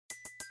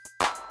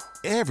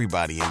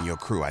Everybody in your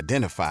crew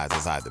identifies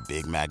as either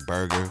Big Mac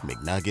Burger,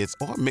 McNuggets,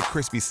 or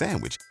McCrispy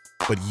Sandwich.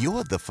 But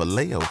you're the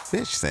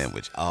Filet-O-Fish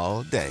Sandwich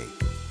all day.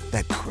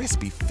 That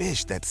crispy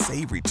fish, that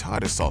savory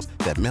tartar sauce,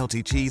 that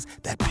melty cheese,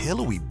 that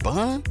pillowy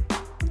bun.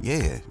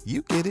 Yeah,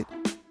 you get it.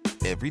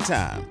 Every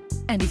time.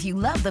 And if you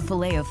love the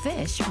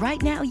Filet-O-Fish, right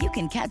now you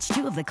can catch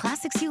two of the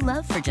classics you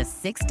love for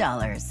just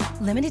 $6.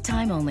 Limited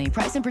time only.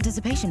 Price and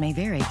participation may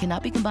vary.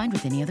 Cannot be combined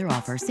with any other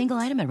offer. Single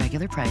item at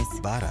regular price.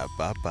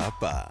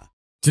 Ba-da-ba-ba-ba.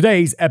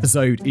 Today's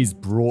episode is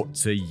brought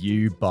to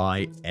you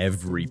by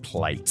Every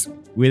Plate.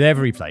 With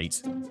Every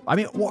Plate, I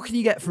mean, what can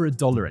you get for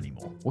 $1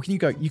 anymore? What can you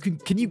go?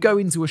 Can you go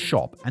into a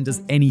shop and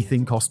does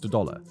anything cost $1?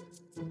 I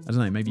don't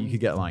know, maybe you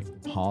could get like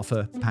half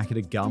a packet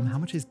of gum. How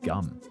much is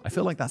gum? I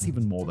feel like that's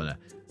even more than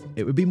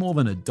it would be more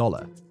than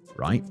 $1,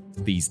 right?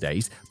 These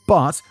days.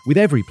 But with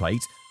Every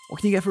Plate, what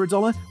can you get for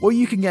 $1? Well,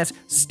 you can get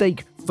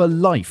steak for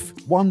life.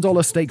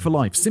 $1 steak for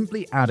life.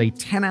 Simply add a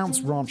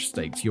 10-ounce ranch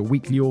steak to your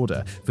weekly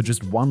order for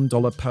just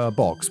 $1 per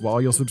box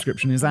while your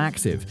subscription is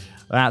active.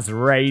 That's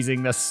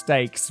raising the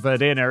stakes for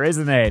dinner,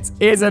 isn't it?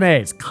 Isn't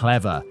it?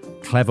 Clever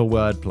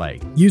wordplay.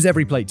 Use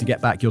Every Plate to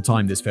get back your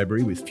time this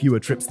February with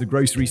fewer trips to the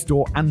grocery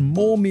store and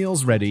more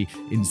meals ready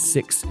in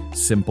 6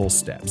 simple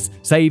steps.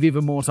 Save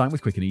even more time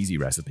with quick and easy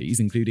recipes,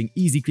 including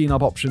easy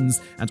cleanup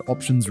options and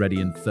options ready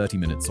in 30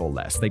 minutes or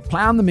less. They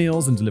plan the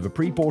meals and deliver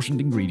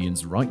pre-portioned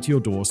ingredients right to your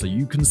door so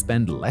you can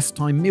spend less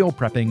time meal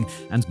prepping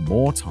and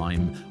more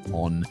time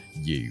on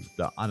you.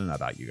 I don't know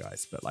about you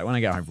guys, but like when I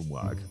get home from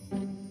work,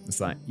 it's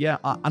like, yeah,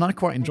 and I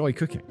quite enjoy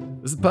cooking.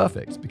 This is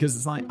perfect because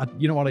it's like,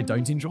 you know what I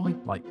don't enjoy?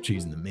 Like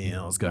choosing the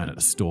meals, going to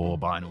the store,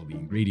 buying all the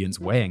ingredients,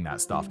 weighing that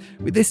stuff.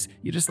 With this,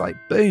 you're just like,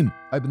 boom,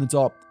 open the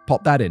top,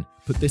 pop that in,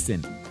 put this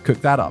in,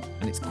 cook that up,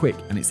 and it's quick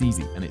and it's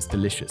easy and it's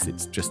delicious.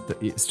 It's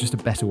just a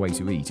better way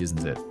to eat,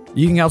 isn't it?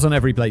 You can count on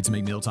Every Plate to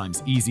make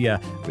mealtimes easier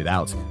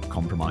without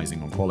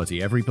compromising on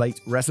quality. Every Plate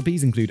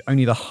recipes include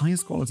only the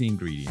highest quality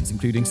ingredients,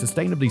 including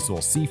sustainably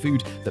sourced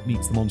seafood that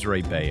meets the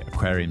Monterey Bay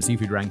Aquarium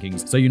seafood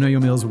rankings, so you know your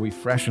meals will be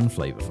fresh and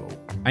flavorful.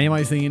 And you might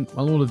be thinking,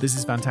 well, all of this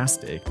is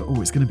fantastic, but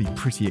it's going to be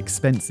pretty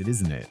expensive,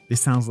 isn't it?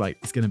 This sounds like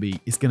it's going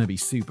to be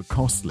super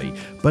costly,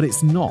 but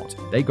it's not.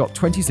 They got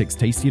 26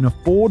 tasty and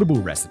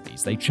affordable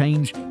recipes. They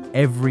change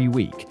every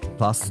week,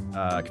 plus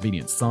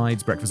convenient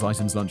sides, breakfast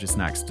items, lunches,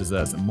 snacks,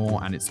 desserts, and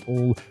more, and it's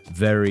all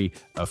very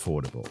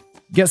affordable.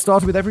 Get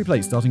started with Every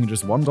Plate starting at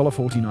just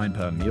 $1.49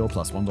 per meal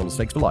plus $1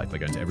 steaks for life by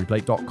going to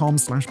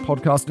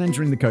everyplate.com/podcast and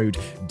entering the code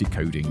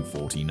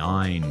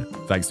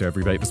decoding49. Thanks to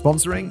Every Plate for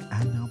sponsoring,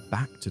 and now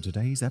back to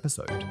today's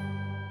episode.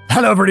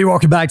 Hello everybody,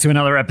 welcome back to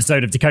another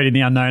episode of Decoding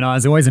the Unknown.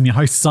 As always, I'm your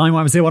host, Simon.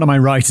 I'm here. One of my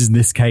writers in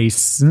this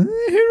case. Who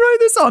wrote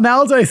this?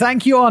 Arnaldo.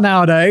 Thank you,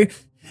 Arnaldo.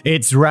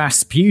 It's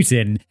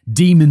Rasputin,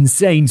 demon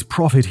saint,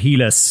 prophet,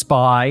 healer,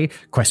 spy, ?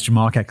 Thanks,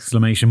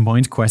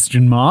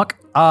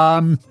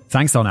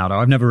 Arnaldo.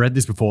 I've never read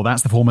this before.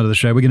 That's the format of the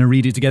show. We're going to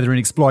read it together and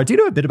explore. I do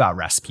know a bit about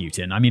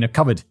Rasputin. I mean, I've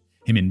covered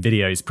him in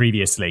videos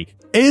previously.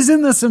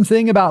 Isn't there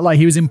something about like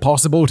he was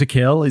impossible to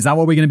kill? Is that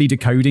what we're going to be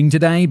decoding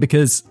today?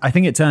 Because I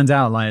think it turns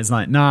out like it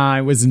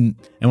wasn't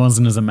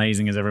as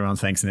amazing as everyone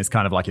thinks, and it's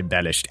kind of like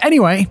embellished.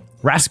 Anyway,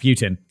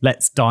 Rasputin,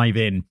 let's dive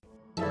in.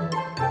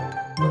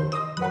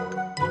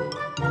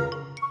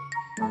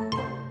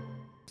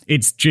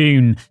 It's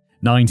June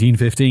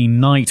 1915.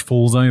 Night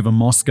falls over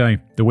Moscow.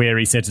 The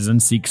weary citizen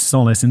seeks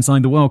solace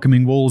inside the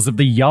welcoming walls of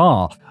the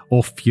Yar,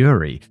 or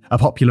Fury, a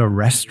popular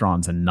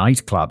restaurant and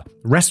nightclub.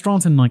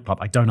 Restaurant and nightclub,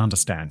 I don't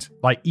understand.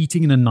 Like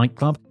eating in a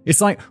nightclub? It's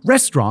like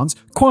restaurant,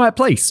 quiet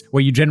place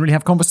where you generally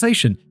have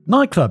conversation.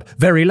 Nightclub,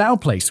 very loud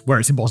place where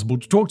it's impossible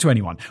to talk to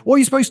anyone. What are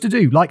you supposed to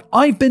do? Like,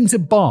 I've been to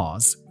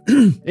bars.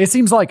 It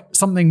seems like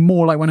something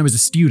more like when I was a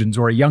student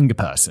or a younger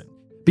person.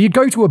 But you'd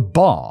go to a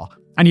bar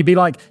and you'd be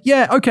like,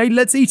 yeah, okay,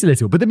 let's eat a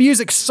little. But the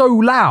music's so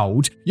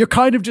loud, you're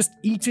kind of just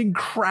eating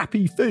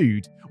crappy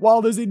food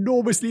while there's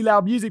enormously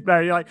loud music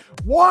playing. You're like,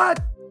 what?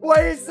 What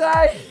do you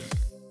say?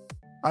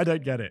 I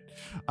don't get it.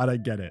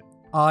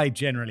 I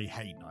generally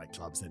hate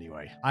nightclubs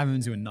anyway. I haven't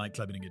been to a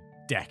nightclub in a good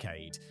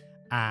decade,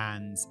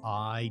 and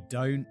I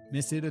don't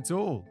miss it at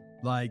all.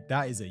 Like,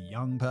 that is a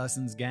young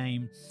person's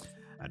game,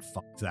 and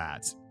fuck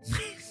that.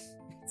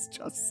 It's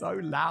just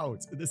so loud.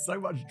 There's so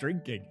much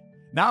drinking.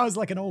 Now as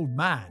like an old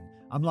man,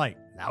 I'm like,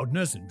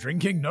 loudness and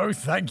drinking? No,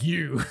 thank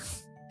you.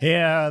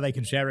 Here, they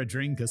can share a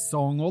drink, a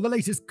song, or the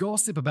latest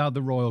gossip about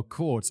the royal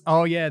court.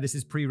 Oh yeah, this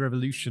is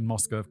pre-revolution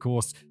Moscow, of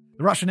course.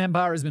 The Russian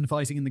Empire has been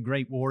fighting in the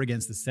Great War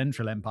against the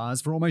Central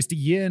Empires for almost a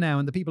year now,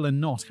 and the people are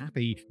not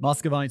happy.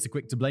 Muscovites are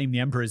quick to blame the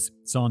emperors,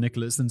 Tsar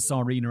Nicholas and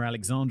Tsarina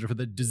Alexandra, for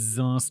the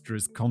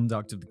disastrous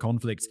conduct of the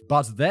conflict.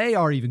 But they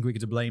are even quicker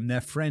to blame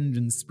their friend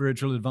and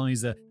spiritual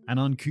advisor, an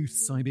uncouth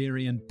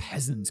Siberian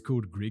peasant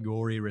called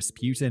Grigory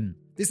Rasputin.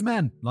 This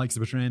man likes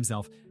to portray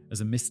himself as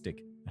a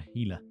mystic, a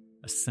healer,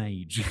 a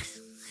sage.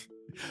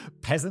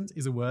 Peasant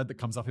is a word that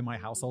comes up in my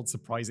household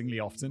surprisingly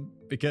often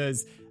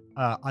because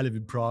I live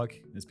in Prague,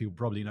 as people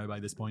probably know by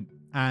this point.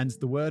 And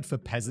the word for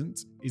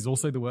peasant is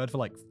also the word for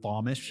like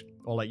farmish,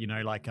 or like,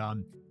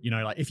 You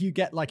know, like if you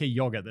get like a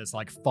yogurt that's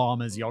like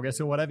farmer's yogurt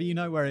or whatever, you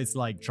know, where it's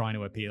like trying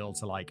to appeal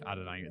to like, I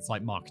don't know, it's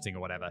like marketing or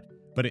whatever,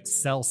 but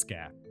it's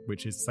Selsker,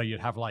 which is, so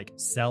you'd have like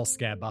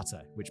Selsker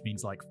butter, which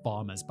means like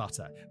farmer's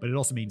butter, but it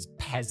also means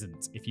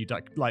peasant. If you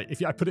don't, like,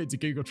 if I put it into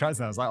Google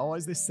Translate, I was like, oh,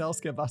 is this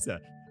Selsker butter?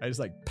 And it's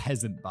like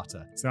peasant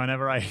butter. So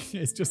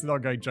it's just an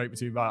ongoing joke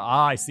between,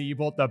 I see you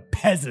bought the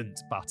peasant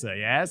butter,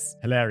 yes?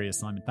 Hilarious,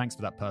 Simon. Thanks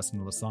for that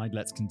personal aside.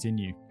 Let's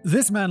continue.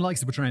 This man likes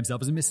to portray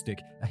himself as a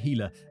mystic, a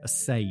healer, a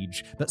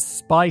sage, but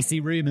spicy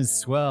rumors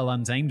swirl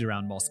untamed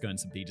around Moscow and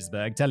St.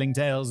 Petersburg, telling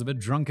tales of a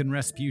drunken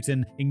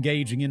Rasputin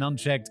engaging in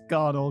unchecked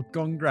carnal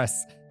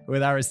congress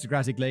with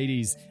aristocratic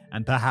ladies,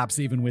 and perhaps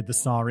even with the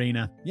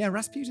Tsarina. Yeah,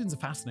 Rasputin's a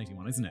fascinating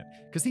one, isn't it?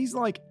 Because he's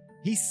like,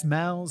 he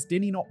smells,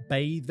 didn't he not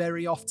bathe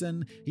very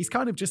often? He's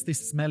kind of just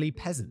this smelly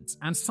peasant.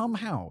 And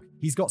somehow,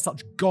 he's got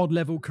such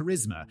god-level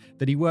charisma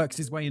that he works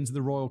his way into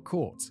the royal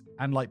court.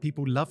 And like,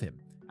 people love him.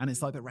 And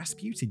it's like, but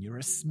Rasputin, you're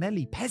a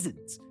smelly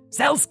peasant.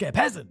 Selsker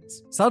peasant!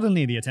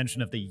 Suddenly, the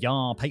attention of the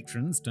Yar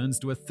patrons turns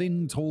to a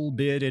thin, tall,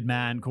 bearded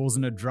man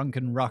causing a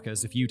drunken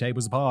ruckus a few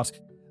tables apart.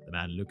 The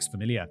man looks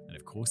familiar, and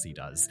of course he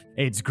does.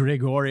 It's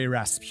Grigory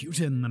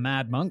Rasputin, the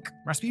mad monk.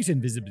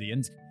 Rasputin, visibly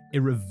and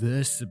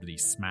irreversibly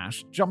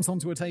smashed, jumps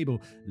onto a table,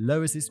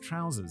 lowers his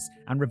trousers,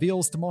 and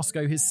reveals to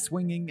Moscow his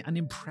swinging and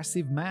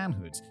impressive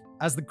manhood.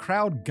 As the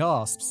crowd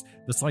gasps,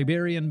 the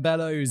Siberian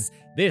bellows,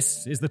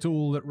 "This is the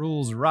tool that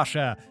rules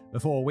Russia,"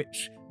 before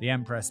which the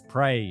Empress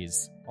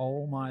prays.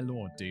 Oh my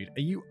lord, dude.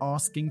 Are you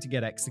asking to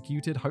get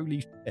executed?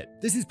 Holy shit.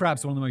 This is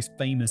perhaps one of the most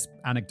famous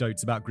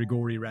anecdotes about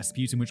Grigory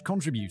Rasputin, which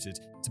contributed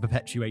to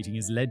perpetuating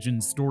his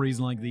legend. Stories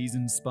like these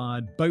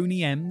inspired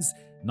Boney M's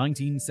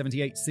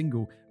 1978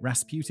 single,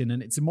 Rasputin,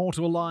 and its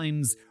immortal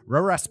lines,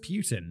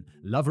 Rasputin,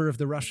 lover of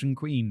the Russian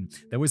queen.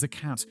 There was a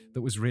cat that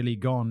was really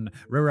gone.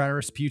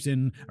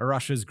 Rasputin,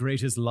 Russia's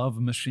greatest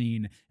love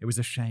machine. It was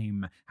a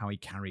shame how he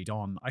carried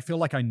on. I feel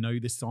like I know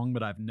this song,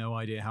 but I have no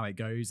idea how it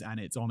goes,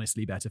 and it's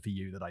honestly better for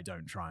you that I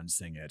don't try and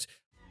sing it.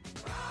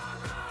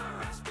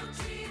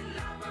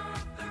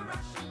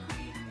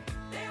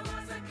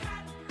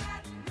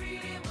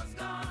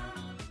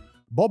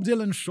 Bob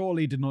Dylan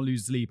surely did not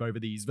lose sleep over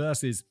these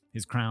verses.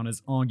 His crown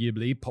as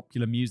arguably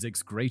popular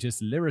music's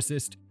greatest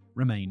lyricist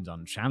remained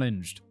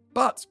unchallenged.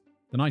 But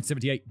the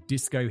 1978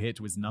 disco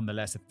hit was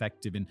nonetheless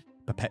effective in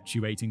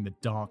perpetuating the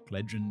dark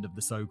legend of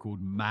the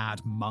so-called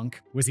mad monk.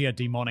 Was he a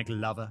demonic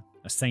lover,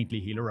 a saintly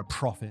healer, a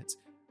prophet,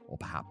 or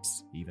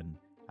perhaps even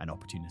an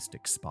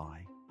opportunistic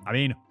spy? I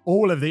mean,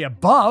 all of the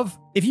above.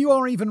 If you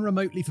are even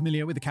remotely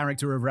familiar with the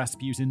character of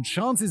Rasputin,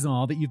 chances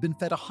are that you've been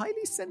fed a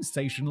highly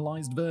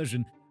sensationalized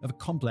version of a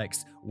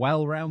complex,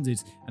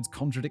 well-rounded, and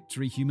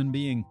contradictory human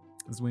being,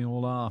 as we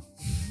all are.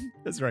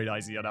 That's very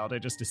nice, Leonardo,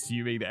 just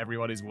assuming that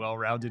everyone is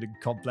well-rounded and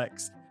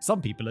complex.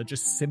 Some people are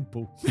just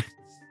simple.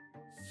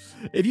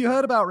 If you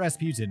heard about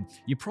Rasputin,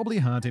 you probably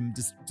heard him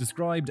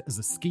described as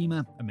a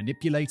schemer, a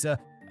manipulator,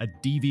 a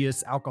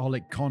devious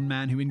alcoholic con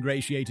man who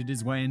ingratiated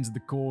his way into the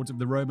court of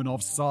the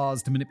Romanov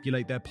Tsars to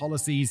manipulate their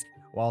policies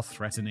while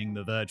threatening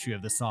the virtue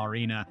of the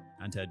Tsarina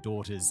and her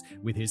daughters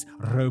with his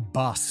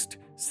robust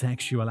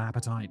sexual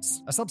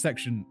appetites. A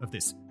subsection of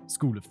this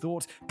school of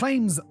thought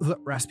claims that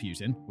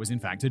Rasputin was in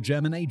fact a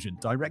German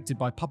agent directed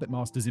by puppet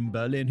masters in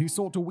Berlin who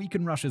sought to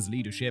weaken Russia's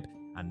leadership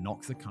and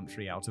knock the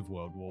country out of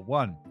World War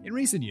I. In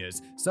recent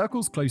years,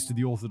 circles close to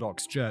the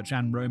Orthodox Church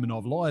and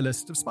Romanov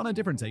loyalists have spun a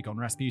different take on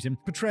Rasputin,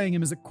 portraying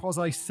him as a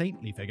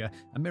quasi-saintly figure,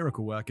 a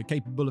miracle worker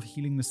capable of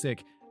healing the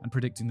sick and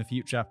predicting the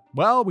future.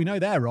 Well, we know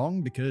they're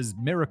wrong because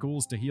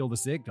miracles to heal the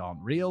sick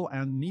aren't real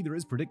and neither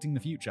is predicting the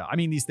future. I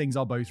mean, these things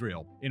are both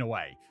real, in a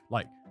way.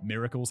 Like,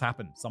 miracles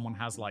happen. Someone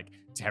has, like,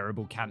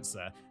 terrible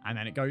cancer and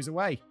then it goes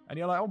away. And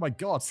you're like, oh my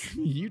God,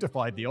 you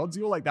defied the odds.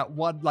 You're like that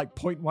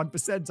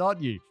 0.1%,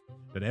 aren't you?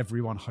 That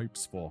everyone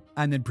hopes for.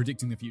 And then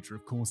predicting the future,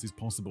 of course, is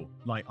possible.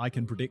 Like, I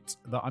can predict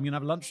that I'm going to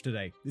have lunch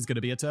today. There's going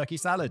to be a turkey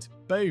salad.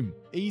 Boom.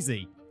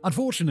 Easy.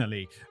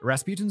 Unfortunately,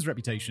 Rasputin's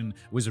reputation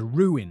was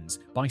ruined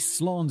by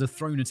slander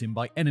thrown at him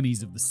by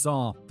enemies of the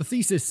Tsar. The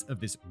thesis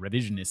of this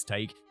revisionist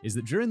take is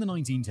that during the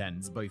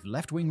 1910s, both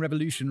left-wing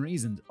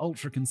revolutionaries and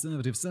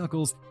ultra-conservative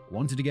circles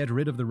wanted to get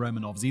rid of the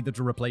Romanovs, either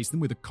to replace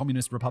them with a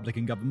communist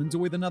republican government or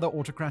with another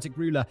autocratic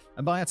ruler.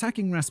 And by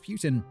attacking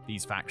Rasputin,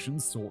 these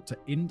factions sought to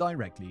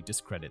indirectly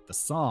discredit the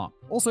Tsar.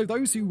 Also,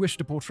 those who wish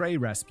to portray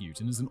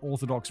Rasputin as an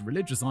orthodox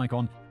religious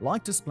icon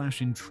like to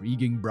splash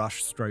intriguing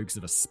brush strokes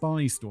of a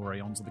spy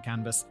story onto the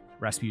canvas.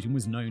 Rasputin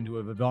was known to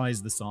have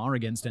advised the Tsar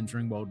against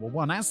entering World War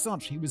I. As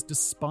such, he was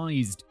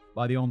despised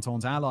by the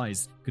Entente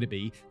allies. Could it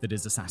be that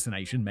his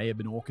assassination may have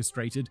been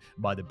orchestrated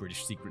by the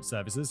British Secret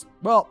Services?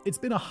 Well, it's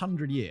been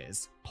 100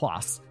 years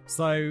plus,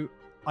 so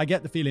I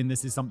get the feeling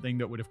this is something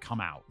that would have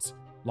come out.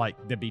 Like,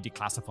 there'd be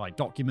declassified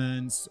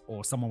documents,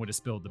 or someone would have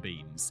spilled the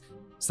beans.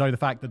 So the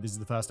fact that this is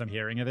the first time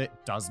hearing of it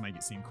does make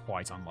it seem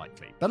quite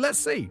unlikely. But let's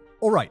see.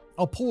 All right,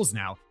 I'll pause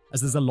now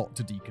as there's a lot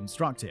to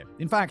deconstruct here.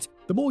 In fact,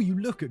 the more you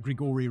look at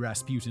Grigory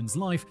Rasputin's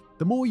life,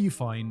 the more you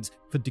find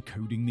for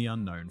decoding the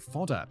unknown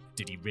fodder.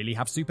 Did he really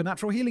have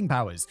supernatural healing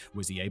powers?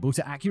 Was he able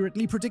to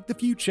accurately predict the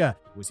future?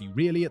 Was he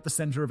really at the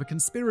center of a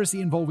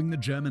conspiracy involving the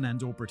German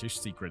and/or British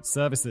secret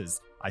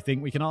services? I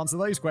think we can answer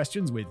those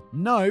questions with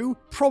no,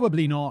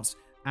 probably not,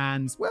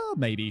 and, well,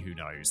 maybe, who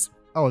knows.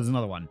 Oh, there's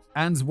another one.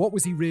 And what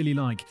was he really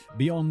like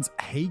beyond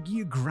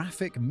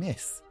hagiographic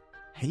myth?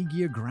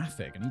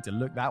 Hagiographic, I need to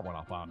look that one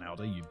up,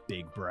 Arnaldo, you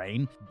big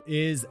brain.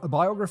 Is a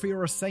biography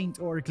or a saint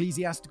or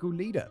ecclesiastical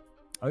leader?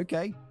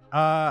 Okay.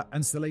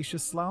 And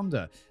salacious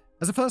slander.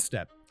 As a first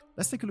step,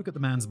 let's take a look at the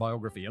man's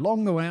biography.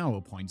 Along the way, I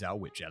will point out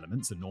which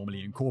elements are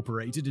normally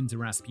incorporated into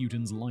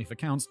Rasputin's life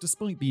accounts,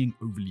 despite being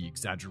overly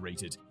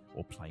exaggerated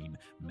or plain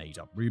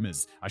made-up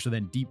rumors. I shall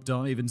then deep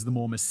dive into the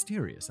more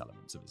mysterious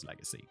elements of his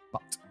legacy.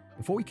 But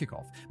before we kick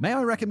off, may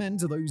I recommend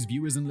to those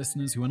viewers and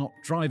listeners who are not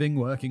driving,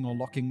 working, or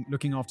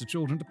looking after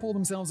children to pour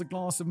themselves a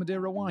glass of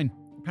Madeira wine.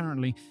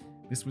 Apparently,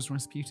 this was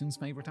Rasputin's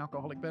favorite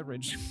alcoholic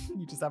beverage.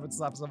 You just haven't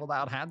to have some of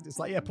that hand. It's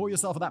like, yeah, pour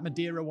yourself that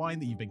Madeira wine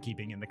that you've been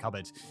keeping in the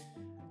cupboard.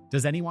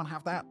 Does anyone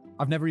have that?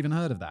 I've never even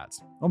heard of that.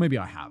 Or maybe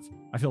I have.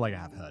 I feel like I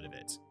have heard of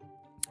it.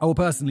 I will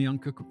personally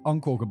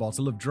uncork a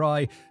bottle of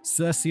dry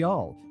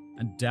Cercial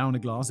and down a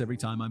glass every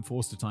time I'm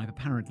forced to type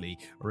apparently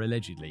or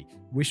allegedly.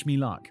 Wish me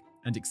luck.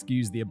 And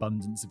excuse the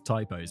abundance of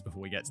typos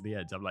before we get to the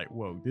end. I'm like,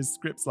 whoa, this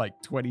script's like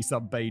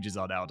 20-some pages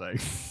on Aldo.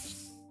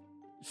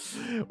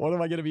 What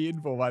am I going to be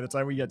in for by the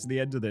time we get to the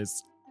end of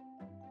this?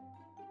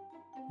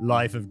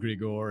 Life of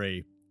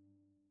Grigory.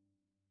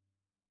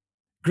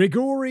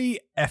 Grigory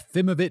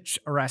Efimovich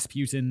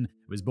Rasputin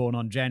was born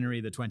on January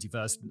the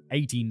 21st,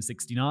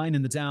 1869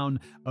 in the town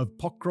of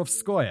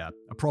Pokrovskoye,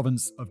 a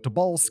province of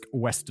Tobolsk,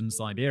 Western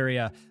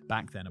Siberia,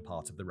 back then a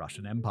part of the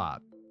Russian Empire.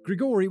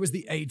 Grigory was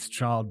the 8th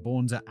child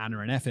born to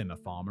Anna and Efim, a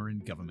farmer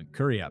and government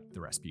courier. The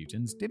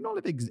Rasputins did not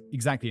live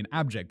exactly in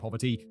abject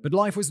poverty, but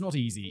life was not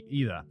easy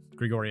either.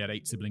 Grigory had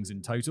 8 siblings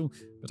in total,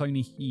 but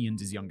only he and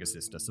his younger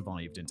sister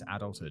survived into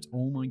adulthood.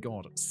 Oh my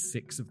god,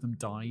 6 of them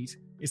died.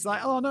 It's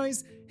like, oh no,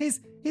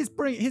 his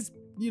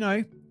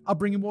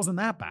upbringing wasn't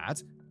that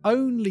bad.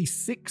 Only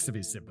 6 of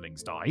his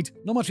siblings died.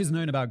 Not much is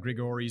known about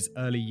Grigory's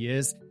early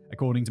years.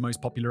 According to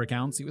most popular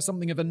accounts, he was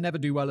something of a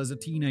never-do-well as a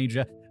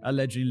teenager,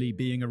 allegedly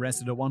being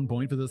arrested at one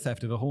point for the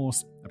theft of a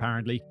horse.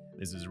 Apparently,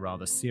 this was a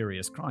rather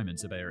serious crime in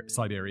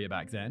Siberia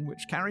back then, which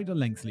carried a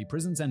lengthy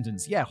prison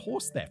sentence. Yeah,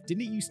 horse theft.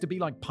 Didn't it used to be,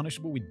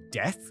 punishable with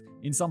death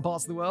in some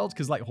parts of the world?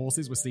 Because,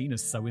 horses were seen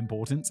as so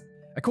important.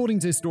 According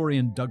to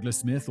historian Douglas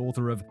Smith,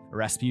 author of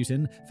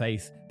Rasputin,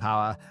 Faith,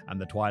 Power,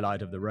 and the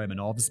Twilight of the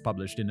Romanovs,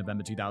 published in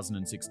November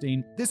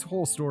 2016, this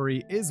horse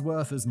story is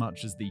worth as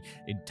much as the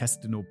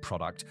intestinal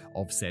product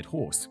of said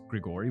horse.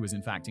 Grigory was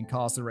in fact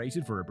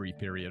incarcerated for a brief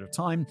period of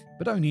time,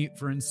 but only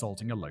for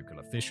insulting a local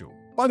official.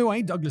 By the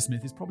way, Douglas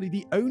Smith is probably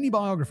the only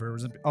biographer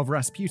of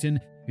Rasputin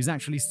who's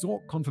actually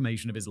sought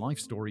confirmation of his life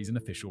stories in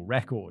official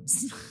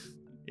records.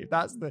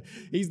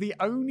 He's the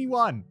only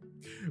one.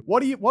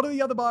 What are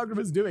the other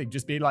biographers doing?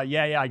 Just being like,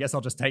 yeah, I guess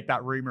I'll just take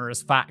that rumor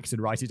as fact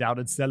and write it down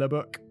and sell a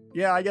book.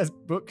 Yeah, I guess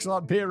books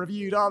aren't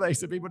peer-reviewed, are they?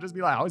 So people just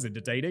be like, oh, it's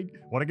entertaining.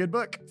 What a good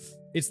book.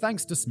 It's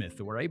thanks to Smith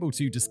that we're able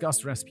to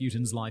discuss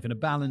Rasputin's life in a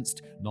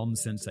balanced,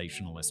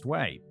 non-sensationalist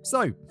way.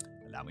 So,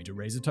 allow me to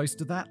raise a toast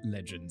to that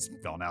legend.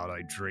 Arnaldo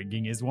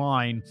drinking his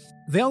wine.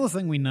 The other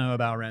thing we know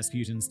about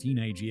Rasputin's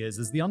teenage years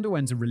is he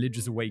underwent a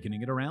religious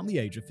awakening at around the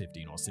age of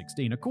 15 or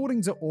 16.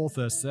 According to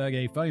author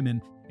Sergei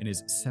Fomin in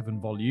his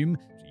 7-volume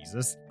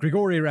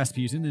Grigory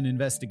Rasputin, an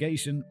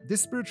investigation,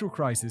 this spiritual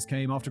crisis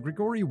came after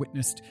Grigory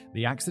witnessed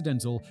the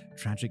accidental,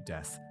 tragic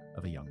death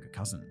of a younger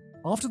cousin.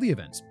 After the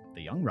event,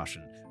 the young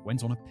Russian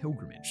went on a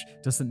pilgrimage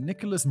to St.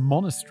 Nicholas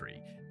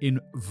Monastery in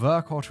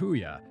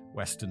Verkhotuya,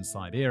 Western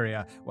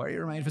Siberia, where he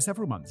remained for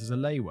several months as a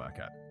lay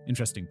worker.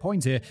 Interesting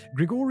point here,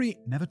 Grigory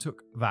never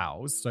took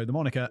vows, so the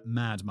moniker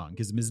Mad Monk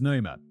is a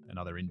misnomer.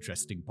 Another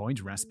interesting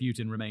point,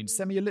 Rasputin remained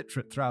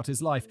semi-illiterate throughout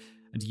his life,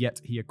 and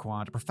yet he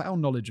acquired a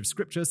profound knowledge of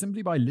scripture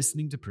simply by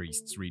listening to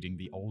priests reading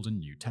the Old and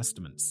New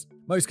Testaments.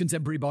 Most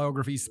contemporary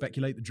biographies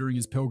speculate that during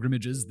his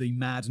pilgrimages, the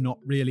mad, not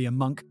really a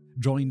monk,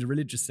 joined a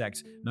religious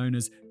sect known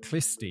as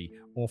Klisti,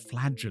 or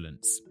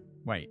flagellants.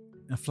 Wait,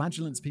 are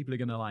flagellants people are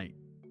gonna,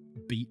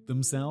 beat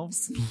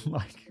themselves?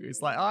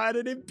 It's like, I had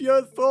an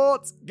impure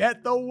thought,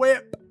 get the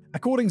whip!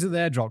 According to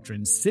their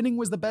doctrine, sinning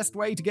was the best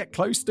way to get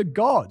close to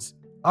God.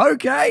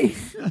 Okay,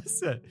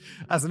 that's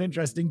an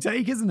interesting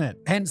take, isn't it?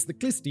 Hence, the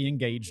Klisti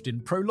engaged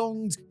in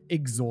prolonged,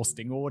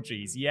 exhausting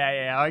orgies.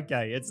 Yeah,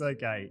 okay, it's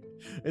okay.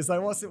 It's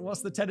like,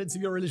 what's the tenets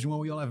of your religion?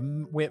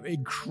 Well, we're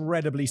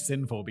incredibly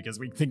sinful because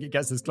we think it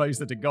gets us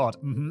closer to God.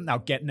 Now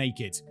get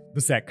naked.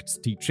 The sect's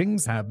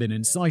teachings have been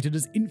incited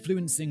as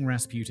influencing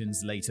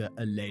Rasputin's later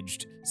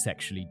alleged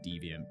sexually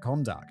deviant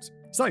conduct.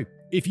 So,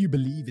 if you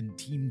believe in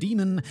Team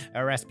Demon,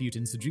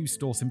 Rasputin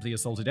seduced or simply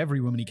assaulted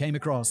every woman he came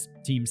across.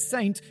 Team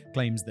Saint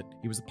claims that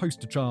he was a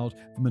poster child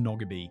for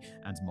monogamy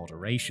and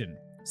moderation.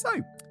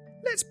 So,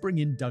 let's bring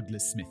in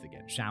Douglas Smith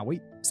again, shall we?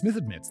 Smith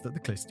admits that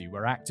the Klisti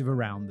were active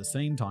around the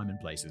same time and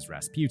place as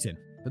Rasputin.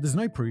 but there's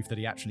no proof that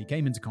he actually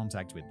came into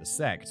contact with the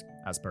sect.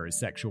 As per his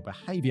sexual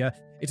behavior,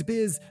 it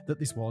appears that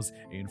this was,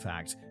 in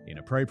fact,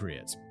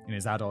 inappropriate. In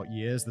his adult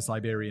years, the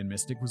Siberian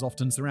mystic was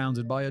often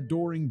surrounded by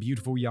adoring,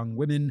 beautiful young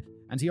women,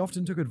 and he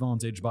often took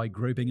advantage by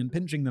groping and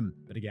pinching them.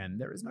 But again,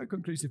 there is no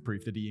conclusive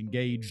proof that he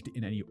engaged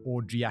in any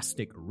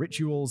orgiastic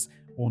rituals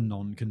or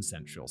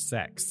non-consensual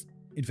sex.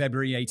 In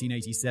February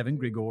 1887,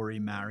 Grigory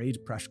married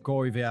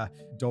Prashkovya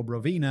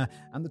Dobrovina,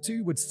 and the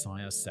two would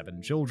sire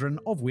 7 children,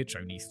 of which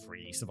only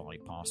 3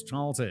 survived past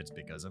childhood,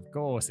 because of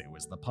course it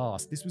was the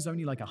past. This was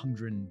only like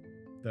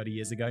 130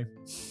 years ago.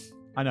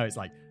 I know it's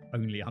like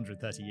only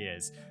 130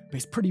 years, but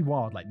it's pretty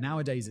wild. Like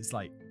nowadays, it's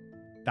like,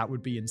 that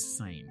would be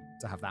insane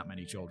to have that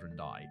many children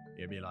die.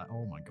 It'd be like,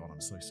 oh my god,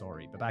 I'm so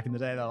sorry. But back in the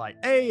day, they're like,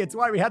 hey, it's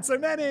why we had so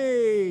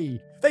many!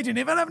 They didn't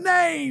even have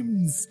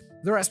names!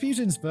 The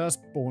Rasputin's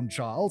firstborn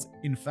child,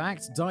 in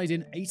fact, died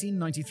in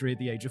 1893 at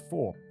the age of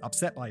 4.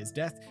 Upset by his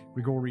death,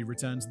 Grigory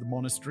returned to the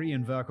monastery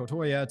in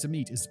Verkhoturya to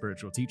meet his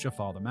spiritual teacher,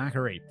 Father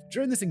Macquarie.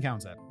 During this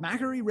encounter,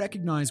 Macquarie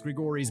recognized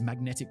Grigory's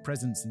magnetic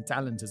presence and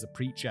talent as a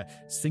preacher,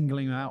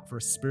 singling him out for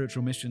a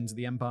spiritual mission to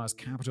the empire's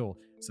capital,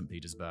 St.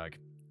 Petersburg.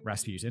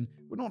 Rasputin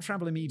would not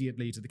travel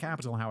immediately to the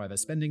capital, however,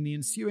 spending the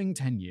ensuing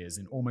 10 years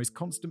in almost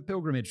constant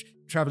pilgrimage,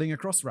 traveling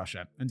across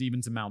Russia and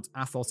even to Mount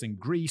Athos in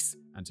Greece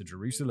and to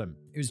Jerusalem.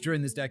 It was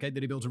during this decade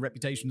that he built a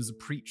reputation as a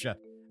preacher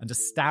and a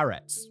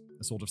starets,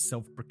 a sort of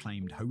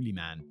self-proclaimed holy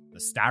man. The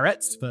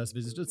starets first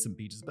visited St.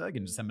 Petersburg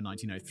in December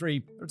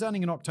 1903,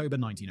 returning in October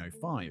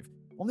 1905.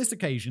 On this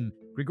occasion,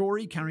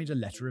 Grigory carried a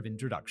letter of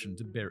introduction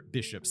to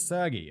Bishop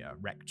Sergei, a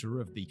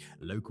rector of the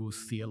local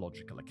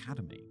theological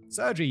academy.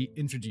 Sergei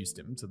introduced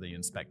him to the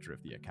inspector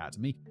of the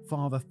academy,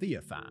 Father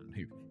Theophan,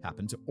 who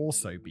happened to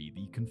also be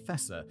the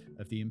confessor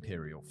of the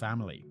imperial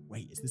family.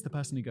 Wait, is this the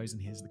person who goes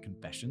and hears the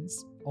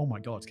confessions? Oh my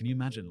god, can you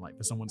imagine, like,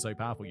 for someone so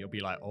powerful, you'll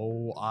be like,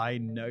 oh, I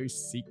know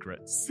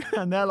secrets.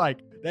 And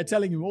they're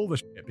telling you all the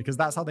shit, because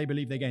that's how they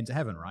believe they get into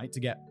heaven, right?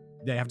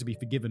 They have to be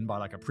forgiven by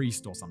like a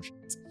priest or some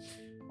shit.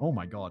 Oh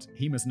my god,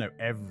 he must know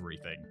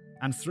everything.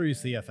 And through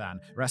Theophan,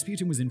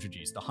 Rasputin was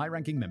introduced to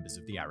high-ranking members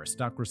of the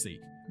aristocracy,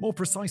 more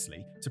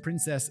precisely to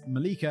Princess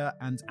Malika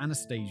and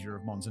Anastasia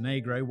of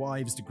Montenegro,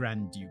 wives to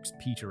Grand Dukes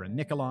Peter and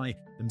Nikolai,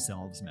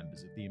 themselves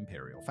members of the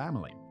imperial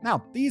family.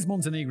 Now, these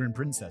Montenegrin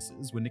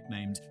princesses were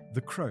nicknamed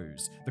the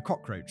Crows, the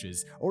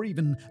Cockroaches, or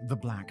even the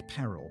Black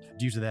Peril,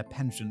 due to their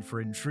penchant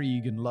for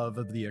intrigue and love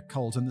of the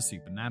occult and the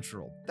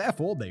supernatural.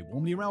 Therefore, they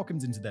warmly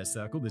welcomed into their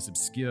circle this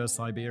obscure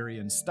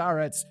Siberian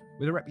starets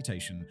with a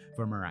reputation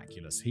for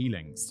miraculous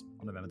healings.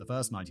 On November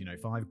 1st,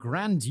 1905,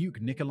 Grand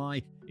Duke Nikolai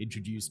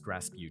introduced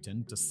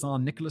Rasputin to Tsar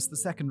Nicholas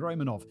II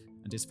Romanov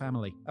and his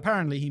family.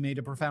 Apparently, he made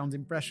a profound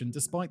impression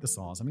despite the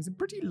Tsars. I mean, it's a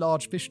pretty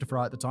large fish to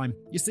fry at the time.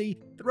 You see,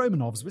 the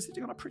Romanovs were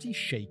sitting on a pretty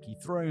shaky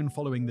throne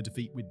following the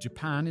defeat with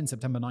Japan in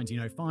September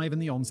 1905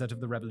 and the onset of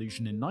the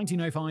revolution in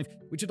 1905,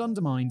 which had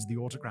undermined the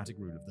autocratic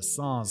rule of the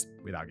Tsars.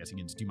 Without getting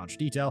into too much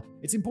detail,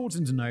 it's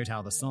important to note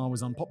how the Tsar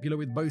was unpopular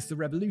with both the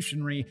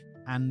revolutionary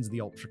and the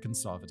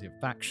ultra-conservative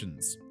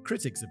factions.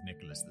 Critics of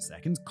Nicholas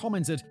II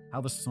commented how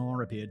the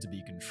Tsar appeared to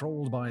be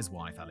controlled by his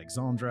wife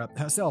Alexandra,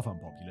 herself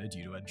unpopular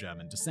due to her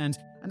German descent,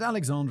 and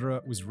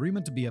Alexandra was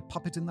rumored to be a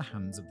puppet in the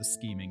hands of the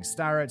scheming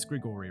starets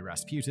Grigory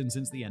Rasputin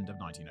since the end of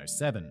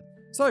 1907.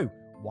 So,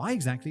 why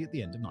exactly at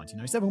the end of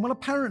 1907? Well,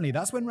 apparently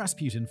that's when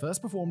Rasputin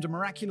first performed a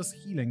miraculous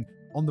healing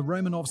on the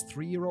Romanovs'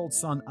 3-year-old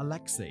son,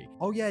 Alexei.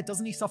 Oh yeah,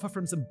 doesn't he suffer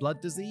from some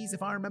blood disease,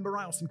 if I remember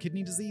right, or some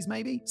kidney disease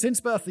maybe? Since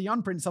birth, the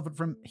young prince suffered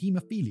from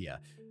hemophilia,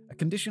 a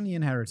condition he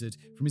inherited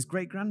from his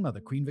great-grandmother,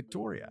 Queen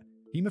Victoria.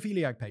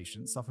 Hemophiliac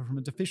patients suffer from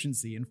a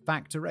deficiency in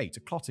factor VIII, a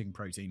clotting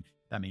protein.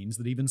 That means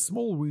that even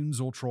small wounds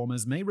or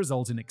traumas may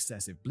result in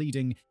excessive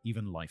bleeding,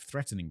 even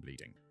life-threatening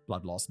bleeding.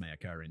 Blood loss may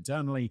occur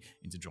internally,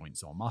 into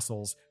joints or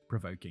muscles,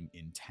 provoking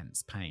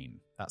intense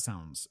pain. That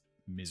sounds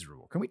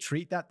miserable. Can we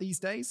treat that these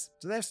days?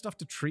 Do they have stuff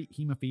to treat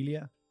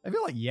hemophilia? I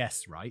feel like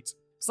yes, right?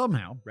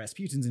 Somehow,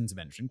 Rasputin's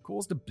intervention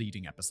caused a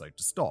bleeding episode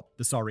to stop.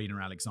 The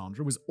Tsarina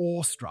Alexandra was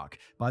awestruck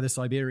by the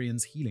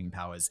Siberian's healing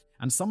powers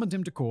and summoned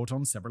him to court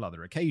on several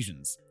other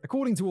occasions.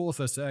 According to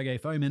author Sergei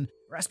Fomin,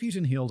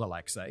 Rasputin healed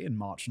Alexei in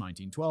March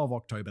 1912,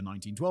 October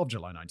 1912,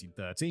 July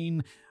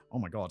 1913. Oh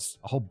my god,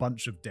 a whole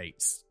bunch of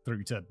dates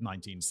through to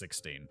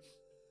 1916.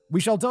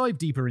 We shall dive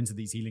deeper into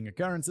these healing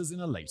occurrences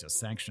in a later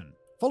section.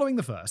 Following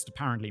the first,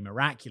 apparently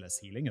miraculous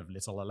healing of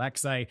little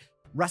Alexei,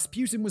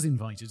 Rasputin was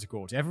invited to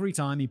court every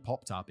time he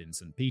popped up in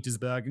St.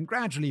 Petersburg and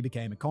gradually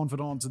became a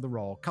confidant to the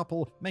royal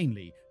couple,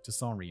 mainly to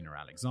Tsarina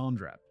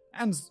Alexandra.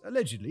 And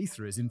allegedly,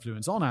 through his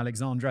influence on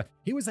Alexandra,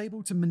 he was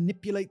able to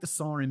manipulate the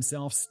Tsar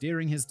himself,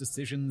 steering his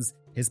decisions,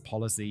 his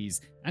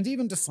policies, and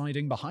even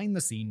deciding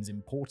behind-the-scenes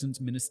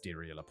important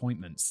ministerial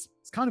appointments.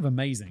 It's kind of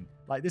amazing.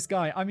 Like, this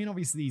guy, I mean,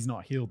 obviously he's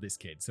not healed this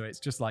kid, so it's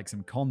just like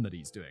some con that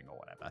he's doing or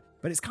whatever.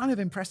 But it's kind of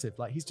impressive.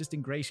 Like, he's just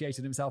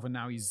ingratiated himself and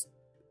now he's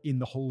in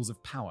the halls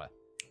of power.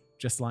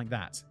 Just like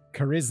that.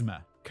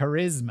 Charisma.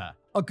 charisma.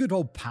 Our good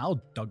old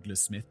pal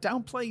Douglas Smith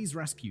downplays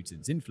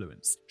Rasputin's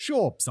influence.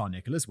 Sure, Tsar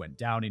Nicholas went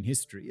down in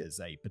history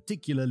as a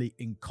particularly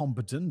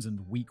incompetent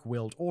and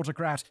weak-willed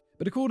autocrat,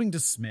 but according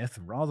to Smith,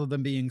 rather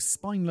than being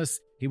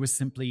spineless, he was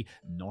simply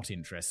not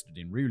interested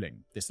in ruling.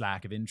 This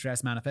lack of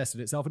interest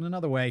manifested itself in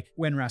another way.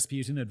 When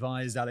Rasputin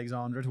advised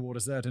Alexandra toward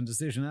a certain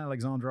decision,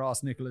 Alexandra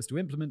asked Nicholas to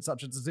implement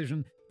such a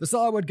decision. The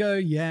Tsar would go,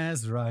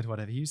 "Yes, right,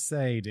 whatever you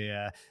say,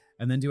 dear,"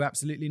 and then do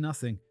absolutely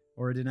nothing,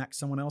 or enact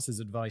someone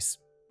else's advice.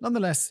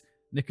 Nonetheless,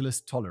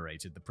 Nicholas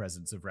tolerated the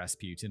presence of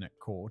Rasputin at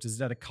court as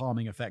it had a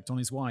calming effect on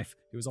his wife,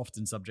 who was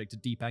often subject to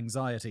deep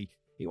anxiety.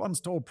 He once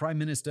told Prime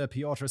Minister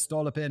Pyotr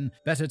Stolypin,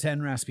 "Better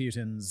 10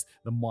 Rasputins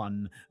than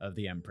one of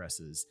the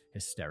Empress's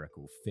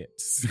hysterical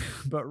fits."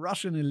 But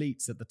Russian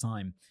elites at the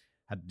time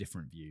had a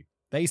different view.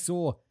 They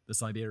saw the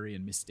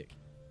Siberian mystic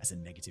as a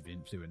negative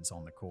influence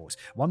on the court,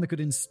 one that could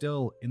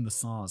instill in the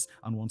Tsar's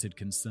unwanted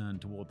concern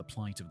toward the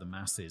plight of the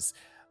masses,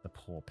 the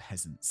poor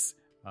peasants.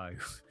 Oh,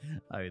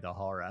 the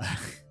horror.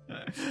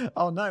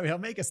 Oh no, he'll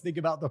make us think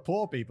about the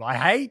poor people. I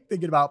hate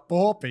thinking about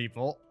poor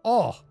people.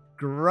 Oh,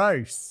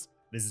 gross.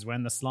 This is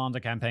when the slander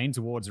campaign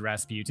towards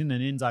Rasputin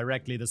and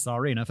indirectly the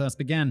Tsarina first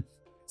began.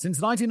 Since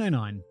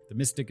 1909, the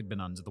mystic had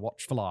been under the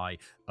watchful eye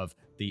of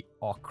the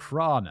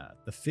Okhrana,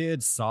 the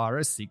feared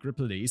Tsarist secret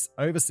police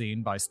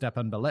overseen by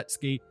Stepan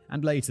Beletsky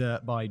and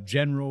later by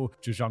General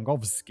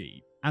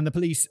Chuzhangovsky. And the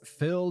police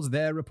filled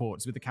their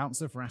reports with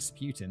accounts of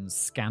Rasputin's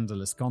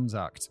scandalous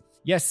conduct.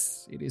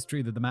 Yes, it is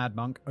true that the mad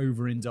monk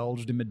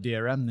overindulged in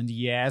Madeira, and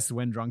yes,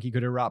 when drunk he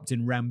could erupt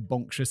in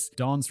rambunctious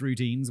dance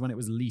routines when it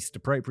was least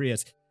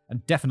appropriate.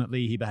 And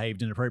definitely he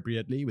behaved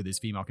inappropriately with his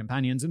female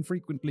companions and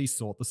frequently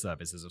sought the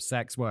services of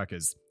sex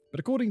workers. But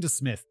according to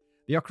Smith,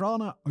 the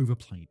Okhrana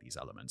overplayed these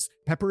elements,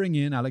 peppering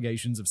in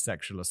allegations of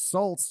sexual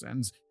assaults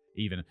and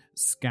even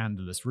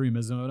scandalous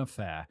rumors of an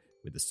affair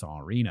with the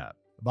Tsarina.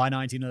 By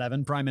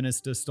 1911, Prime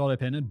Minister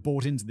Stolypin had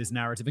bought into this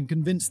narrative and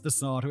convinced the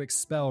Tsar to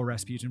expel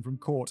Rasputin from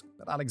court,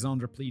 but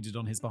Alexandra pleaded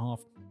on his behalf.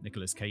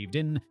 Nicholas caved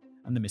in,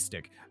 and the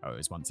mystic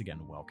was once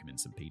again welcome in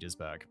St.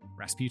 Petersburg.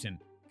 Rasputin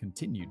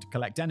continued to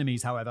collect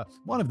enemies, however.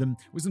 One of them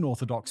was an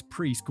Orthodox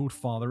priest called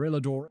Father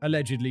Ilidor,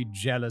 allegedly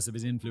jealous of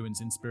his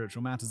influence in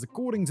spiritual matters.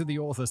 According to the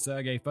author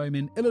Sergei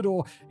Fomin,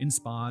 Ilidor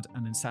inspired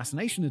an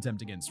assassination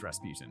attempt against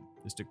Rasputin.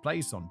 This took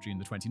place on June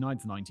 29,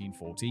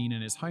 1914,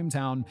 in his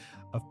hometown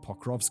of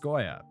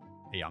Pokrovskoye.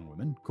 A young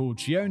woman called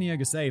Chionia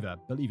Guseva,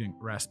 believing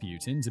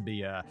Rasputin to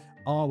be a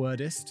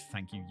R-wordist,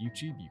 thank you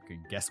YouTube, you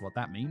can guess what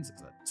that means,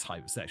 it's a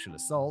type of sexual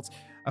assault,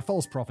 a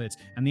false prophet,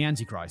 and the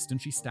Antichrist,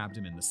 and she stabbed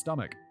him in the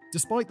stomach.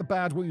 Despite the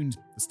bad wound,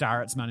 the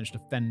Starets managed to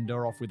fend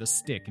her off with a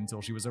stick until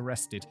she was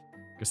arrested.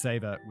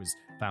 Guseva was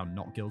found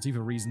not guilty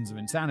for reasons of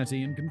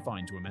insanity and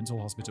confined to a mental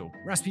hospital.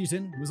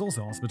 Rasputin was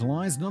also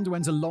hospitalized and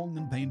underwent a long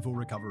and painful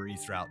recovery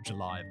throughout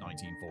July of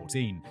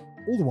 1914.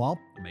 All the while,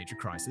 a major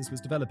crisis was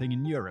developing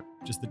in Europe.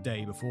 Just the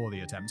day before the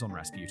attempt on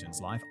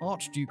Rasputin's life,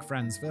 Archduke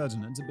Franz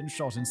Ferdinand had been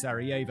shot in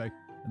Sarajevo,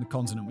 and the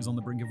continent was on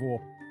the brink of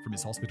war. From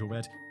his hospital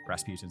bed,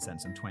 Rasputin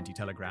sent some 20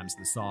 telegrams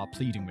to the Tsar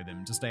pleading with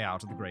him to stay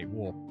out of the Great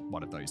War.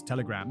 One of those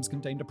telegrams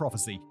contained a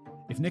prophecy.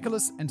 If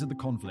Nicholas entered the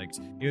conflict,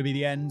 it would be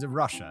the end of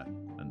Russia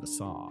and the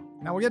Tsar.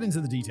 Now we'll get into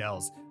the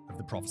details of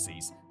the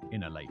prophecies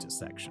in a later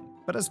section.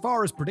 But as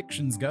far as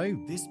predictions go,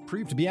 this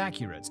proved to be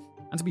accurate.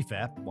 And to be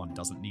fair, one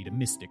doesn't need a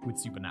mystic with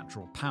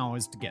supernatural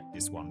powers to get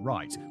this one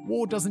right.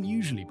 War doesn't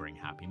usually bring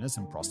happiness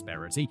and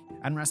prosperity,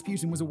 and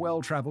Rasputin was a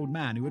well-traveled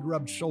man who had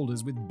rubbed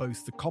shoulders with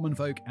both the common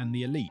folk and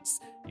the elites.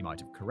 He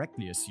might have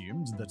correctly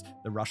assumed that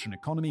the Russian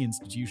economy,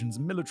 institutions,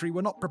 and military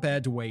were not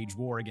prepared to wage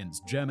war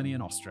against Germany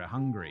and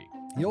Austria-Hungary.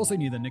 He also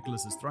knew that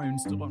Nicholas's throne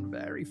stood on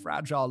very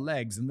fragile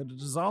legs and that a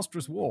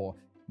disastrous war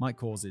might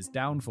cause his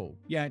downfall.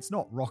 Yeah, it's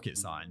not rocket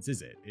science,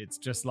 is it? It's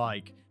just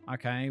like,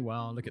 okay,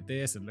 well, look at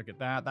this and look at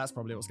that. That's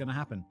probably what's going to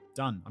happen.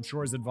 Done. I'm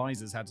sure his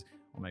advisors had,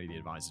 or maybe the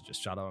advisors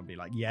just shut up and be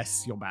like,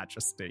 yes, your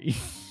majesty.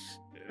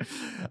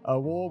 A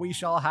war we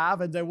shall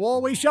have and a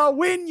war we shall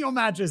win, your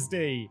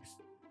majesty.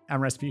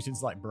 And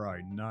Rasputin's like,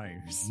 bro, no,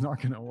 it's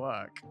not going to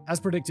work. As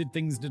predicted,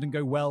 things didn't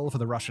go well for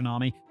the Russian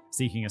army.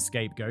 Seeking a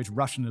scapegoat,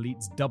 Russian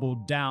elites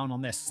doubled down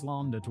on their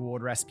slander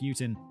toward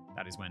Rasputin.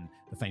 That is when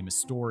the famous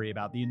story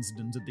about the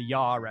incident at the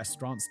Yar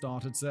restaurant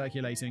started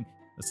circulating.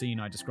 The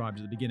scene I described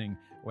at the beginning,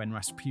 when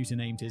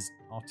Rasputin aimed his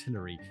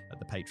artillery at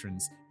the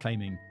patrons,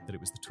 claiming that it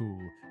was the tool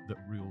that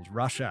ruled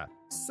Russia.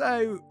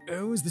 So,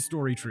 was the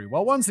story true?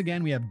 Well, once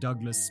again, we have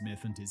Douglas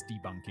Smith and his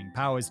debunking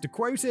powers. To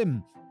quote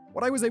him,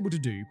 what I was able to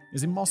do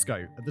is in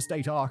Moscow, at the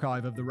State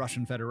Archive of the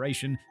Russian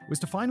Federation, was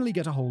to finally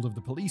get a hold of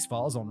the police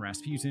files on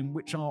Rasputin,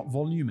 which are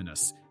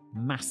voluminous,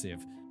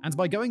 massive. And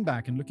by going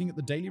back and looking at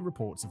the daily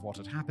reports of what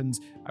had happened,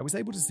 I was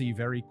able to see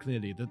very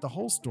clearly that the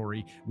whole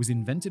story was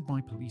invented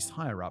by police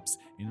higher-ups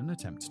in an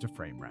attempt to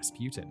frame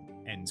Rasputin.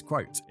 End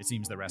quote. It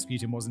seems that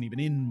Rasputin wasn't even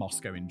in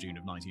Moscow in June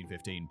of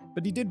 1915,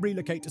 but he did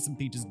relocate to St.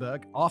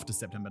 Petersburg after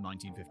September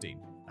 1915.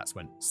 That's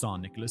when Tsar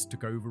Nicholas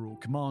took overall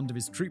command of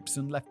his troops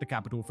and left the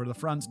capital for the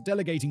front,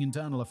 delegating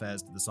internal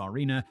affairs to the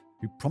Tsarina,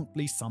 who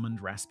promptly summoned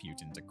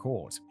Rasputin to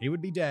court. He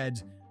would be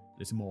dead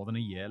little more than a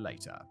year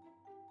later.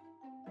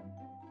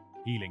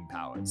 healing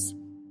powers.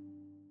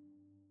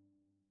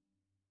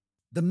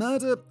 The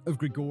murder of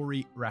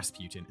Grigory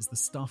Rasputin is the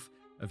stuff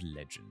of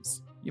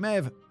legends. You may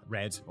have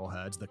read or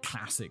heard the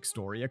classic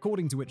story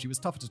according to which he was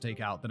tougher to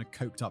take out than a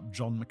coked-up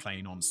John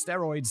McClane on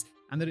steroids,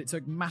 and that it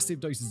took massive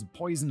doses of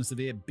poison, a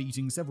severe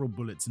beating, several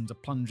bullets, and to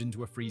plunge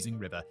into a freezing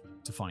river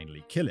to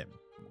finally kill him.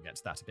 We'll get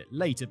to that a bit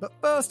later, but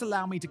first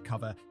allow me to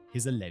cover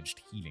his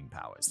alleged healing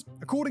powers.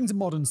 According to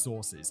modern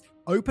sources,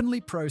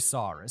 openly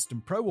pro-Tsarist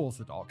and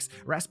pro-Orthodox,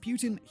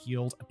 Rasputin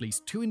healed at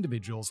least 2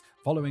 individuals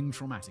following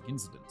traumatic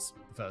incidents.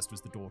 The first was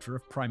the daughter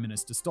of Prime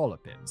Minister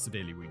Stolypin,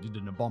 severely wounded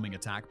in a bombing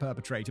attack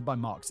perpetrated by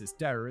Marxist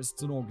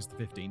terrorists on August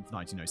 15,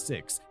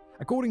 1906.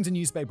 According to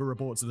newspaper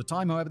reports of the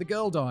time, however, the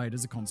girl died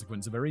as a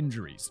consequence of her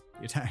injuries.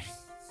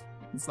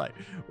 It's like,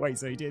 wait,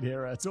 so he didn't heal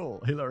her at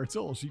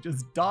all? She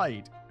just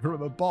died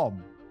from a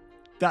bomb.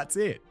 That's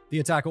it. The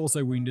attack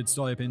also wounded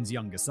Stolypin's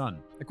younger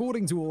son.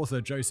 According to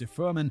author Joseph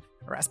Furman,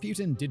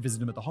 Rasputin did visit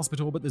him at the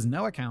hospital, but there's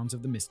no account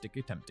of the mystic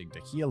attempting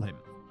to heal him.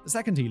 The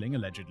second healing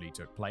allegedly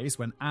took place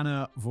when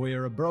Anna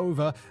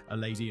Voyarobova, a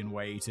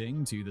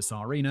lady-in-waiting to the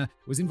Tsarina,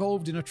 was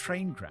involved in a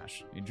train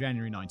crash in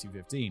January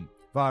 1915.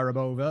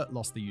 Voyarobova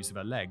lost the use of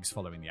her legs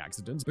following the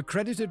accident, but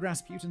credited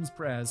Rasputin's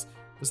prayers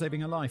for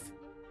saving her life.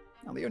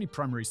 Now, the only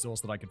primary source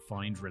that I could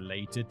find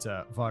related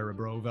to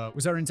Voyarobova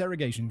was her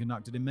interrogation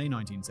conducted in May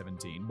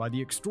 1917 by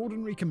the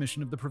Extraordinary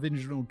Commission of the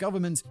Provisional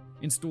Government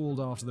installed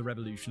after the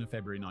Revolution of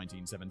February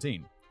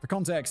 1917. For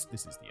context,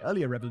 this is the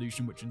earlier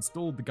revolution which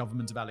installed the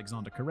government of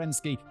Alexander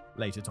Kerensky,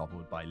 later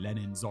toppled by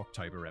Lenin's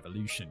October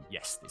Revolution.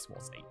 Yes, this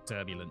was a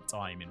turbulent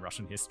time in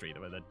Russian history.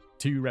 There were the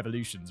 2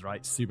 revolutions,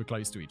 right? Super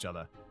close to each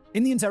other.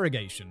 In the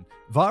interrogation,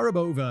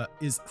 Voyarobova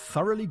is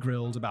thoroughly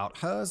grilled about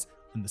hers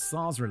and the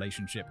Tsar's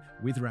relationship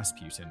with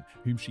Rasputin,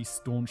 whom she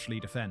staunchly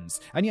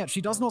defends. And yet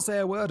she does not say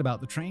a word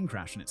about the train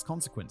crash and its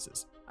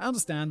consequences. I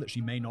understand that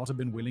she may not have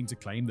been willing to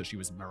claim that she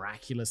was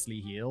miraculously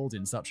healed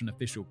in such an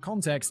official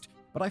context,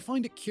 but I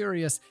find it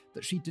curious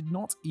that she did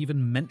not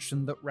even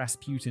mention that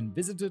Rasputin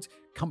visited,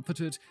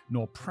 comforted,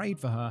 nor prayed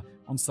for her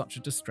on such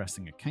a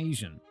distressing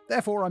occasion.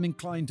 Therefore, I'm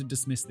inclined to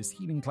dismiss this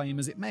healing claim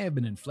as it may have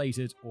been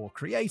inflated or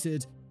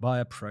created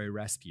by a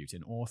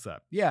pro-Rasputin author.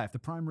 Yeah, if the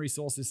primary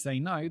sources say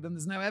no, then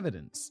there's no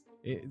evidence.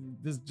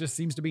 There just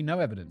seems to be no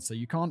evidence, so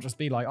you can't just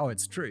be like, oh,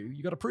 it's true.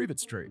 You got to prove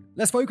it's true.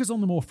 Let's focus on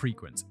the more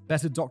frequent,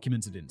 better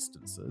documented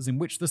instances in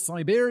which the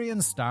Siberian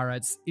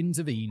starets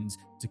intervened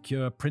to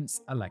cure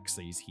Prince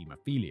Alexei's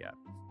haemophilia.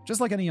 Just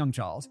like any young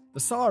child, the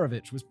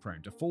Tsarevich was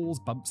prone to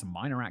falls, bumps, and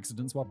minor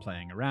accidents while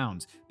playing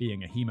around.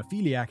 Being a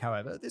haemophiliac,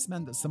 however, this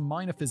meant that some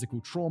minor physical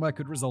trauma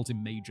could result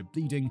in major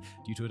bleeding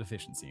due to a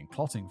deficiency in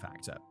clotting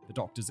factor. The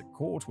doctors at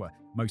court were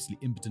mostly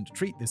impotent to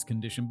treat this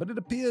condition, but it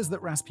appears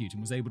that Rasputin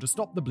was able to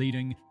stop the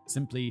bleeding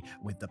simply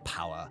with the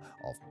power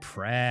of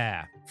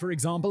prayer. For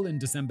example, in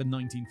December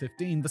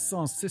 1915, the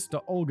Tsar's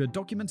sister Olga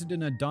documented in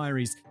her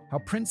diaries how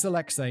Prince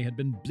Alexei had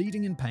been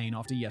bleeding in pain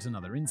after yet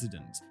another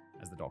incident.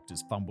 As the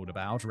doctors fumbled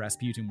about,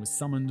 Rasputin was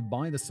summoned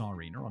by the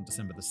Tsarina on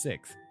December the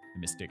 6th. The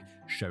mystic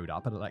showed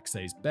up at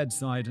Alexei's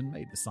bedside and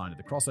made the sign of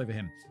the cross over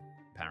him.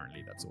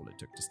 Apparently, that's all it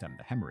took to stem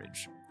the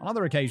hemorrhage. On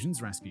other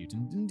occasions,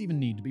 Rasputin didn't even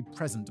need to be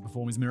present to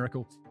perform his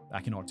miracle.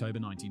 Back in October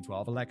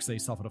 1912, Alexei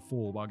suffered a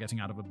fall while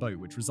getting out of a boat,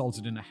 which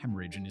resulted in a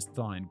hemorrhage in his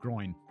thigh and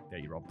groin. The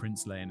 8-year-old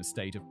prince lay in a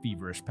state of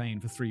feverish pain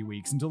for 3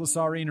 weeks until the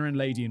Tsarina and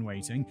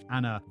lady-in-waiting,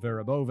 Anna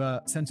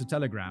Voyarobova, sent a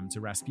telegram to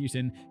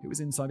Rasputin, who was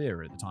in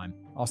Siberia at the time,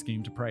 asking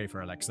him to pray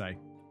for Alexei.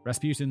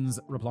 Rasputin's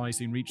reply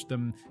soon reached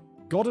them.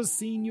 God has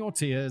seen your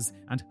tears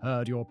and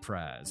heard your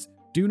prayers.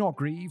 Do not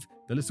grieve,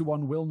 the little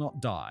one will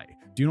not die.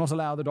 Do not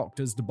allow the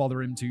doctors to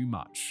bother him too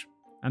much.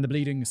 And the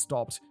bleeding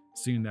stopped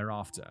soon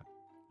thereafter.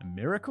 A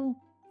miracle?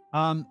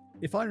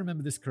 If I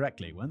remember this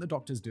correctly, weren't the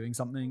doctors doing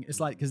something? It's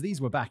like, because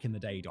these were back in the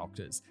day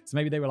doctors. So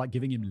maybe they were like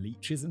giving him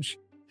leeches and shit.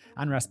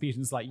 And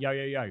Rasputin's like,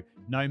 yo,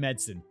 no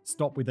medicine,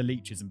 stop with the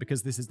leeches, and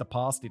because this is the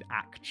past, it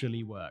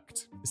actually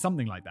worked.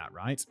 Something like that,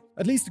 right?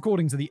 At least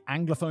according to the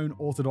Anglophone,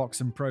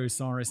 Orthodox, and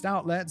pro-Tsarist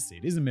outlets,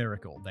 it is a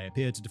miracle. They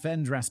appear to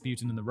defend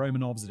Rasputin and the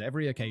Romanovs at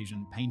every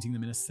occasion, painting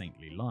them in a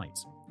saintly light.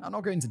 I'll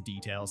not go into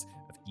details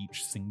of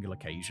each single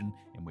occasion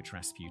in which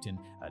Rasputin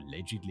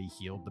allegedly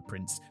healed the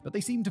prince, but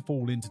they seem to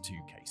fall into 2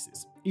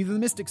 cases. Either the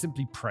mystic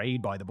simply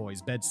prayed by the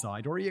boy's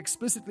bedside, or he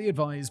explicitly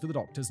advised for the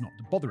doctors not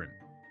to bother him.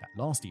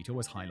 That last detail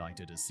was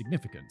highlighted as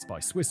significant by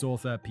Swiss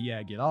author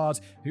Pierre Gillard,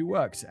 who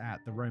worked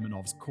at the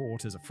Romanovs'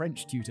 court as a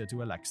French tutor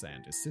to Alexei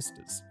and his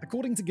sisters.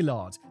 According to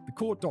Gillard, the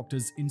court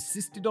doctors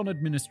insisted on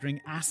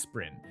administering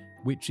aspirin,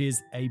 which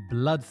is a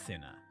blood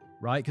thinner,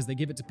 right? Because they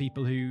give it to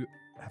people who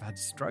have had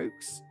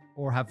strokes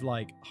or have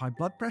like high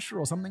blood pressure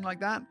or something like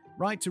that,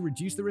 right? To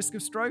reduce the risk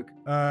of stroke.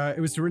 It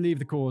was to relieve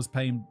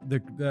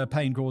the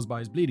pain caused by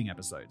his bleeding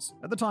episodes.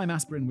 At the time,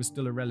 aspirin was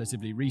still a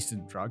relatively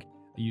recent drug,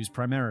 used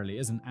primarily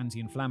as an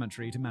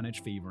anti-inflammatory to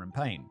manage fever and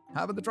pain.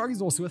 However, the drug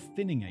is also a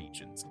thinning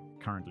agent,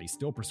 currently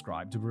still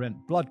prescribed to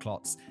prevent blood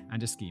clots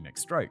and ischemic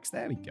strokes.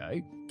 There we go.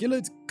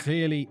 Gillard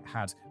clearly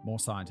had more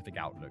scientific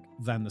outlook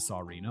than the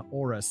Tsarina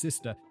or her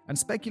sister, and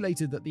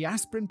speculated that the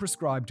aspirin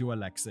prescribed to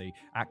Alexei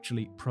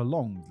actually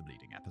prolonged the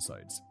bleeding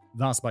episodes.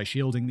 Thus, by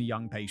shielding the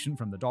young patient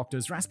from the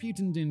doctors,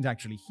 Rasputin didn't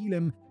actually heal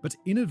him, but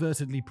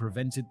inadvertently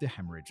prevented the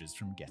hemorrhages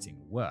from getting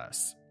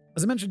worse.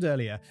 As I mentioned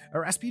earlier,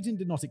 Rasputin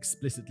did not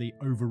explicitly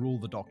overrule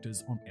the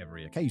doctors on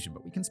every occasion,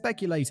 but we can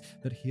speculate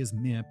that his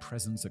mere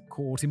presence at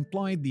court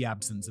implied the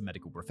absence of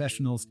medical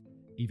professionals,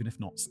 even if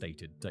not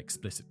stated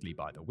explicitly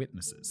by the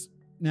witnesses.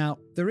 Now,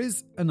 there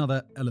is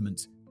another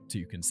element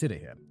to consider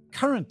here.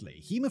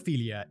 Currently,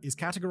 haemophilia is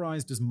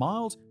categorized as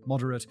mild,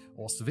 moderate,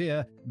 or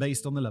severe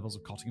based on the levels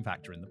of clotting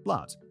factor in the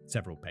blood.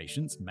 Severe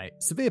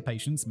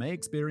patients may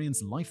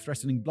experience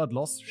life-threatening blood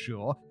loss,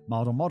 sure.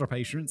 Mild or moderate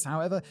patients,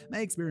 however,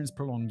 may experience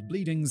prolonged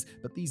bleedings,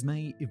 but these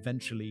may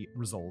eventually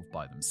resolve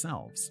by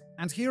themselves.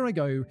 And here I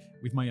go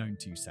with my own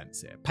 2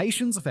 cents here.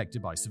 Patients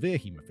affected by severe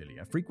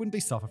haemophilia frequently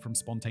suffer from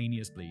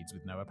spontaneous bleeds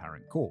with no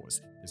apparent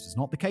cause. This was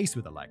not the case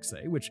with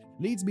Alexei, which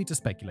leads me to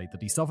speculate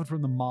that he suffered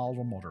from the mild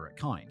or moderate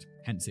kind.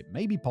 Hence, it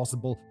may be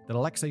possible that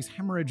Alexei's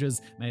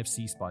hemorrhages may have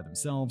ceased by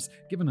themselves,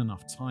 given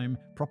enough time,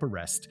 proper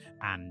rest,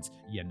 and,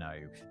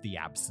 the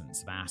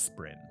absence of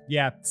aspirin.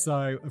 Yeah,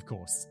 so, of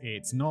course,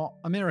 it's not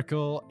a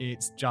miracle,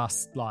 it's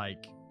just,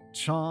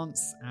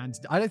 chance, and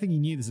I don't think he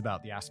knew this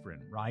about the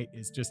aspirin, right?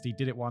 It's just he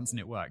did it once and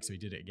it worked, so he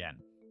did it again.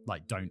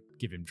 Don't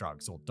give him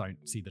drugs or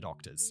don't see the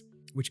doctors,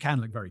 which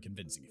can look very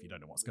convincing if you don't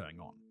know what's going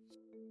on.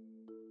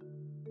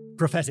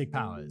 Prophetic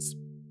powers.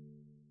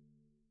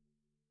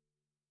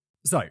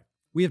 So,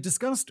 we have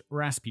discussed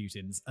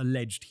Rasputin's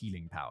alleged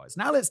healing powers.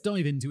 Now let's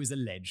dive into his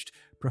alleged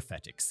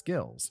prophetic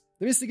skills.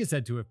 The mystic is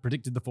said to have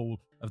predicted the fall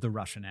of the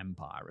Russian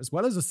Empire, as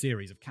well as a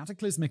series of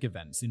cataclysmic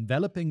events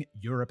enveloping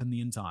Europe and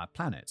the entire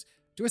planet.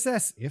 To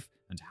assess if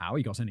and how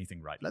he got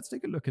anything right, let's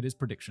take a look at his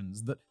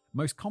predictions that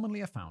most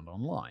commonly are found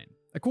online.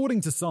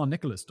 According to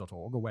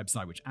tsarnicholas.org, a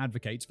website which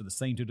advocates for the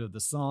sainthood of the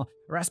Tsar,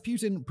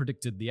 Rasputin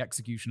predicted the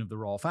execution of the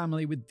royal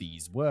family with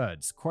these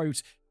words,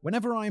 quote,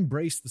 "Whenever I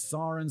embrace the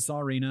Tsar and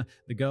Tsarina,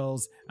 the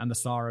girls and the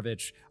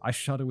Tsarevich, I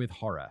shudder with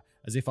horror,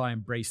 as if I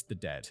embraced the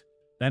dead.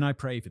 Then I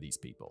pray for these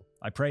people.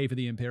 I pray for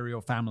the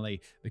imperial family,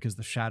 because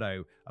the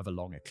shadow of a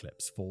long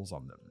eclipse falls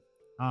on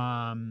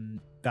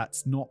them."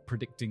 That's not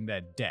predicting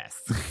their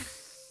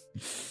death.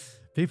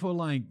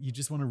 People you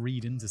just want to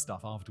read into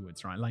stuff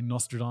afterwards, right? Like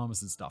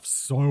Nostradamus and stuff.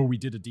 So we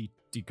did a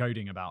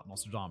decoding about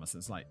Nostradamus.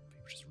 It's people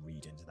just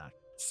read into that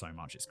so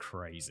much. It's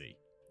crazy.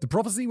 The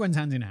prophecy went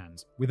hand in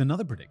hand with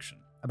another prediction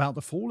about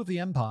the fall of the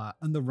empire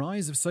and the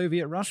rise of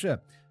Soviet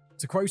Russia.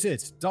 To quote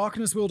it,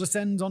 "Darkness will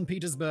descend on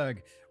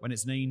Petersburg. When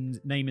its name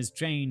is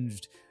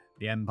changed,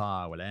 the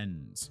empire will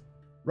end."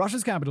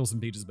 Russia's capital,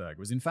 St. Petersburg,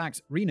 was in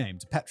fact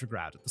renamed to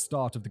Petrograd at the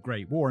start of the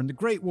Great War, and the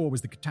Great War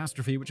was the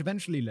catastrophe which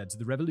eventually led to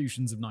the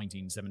revolutions of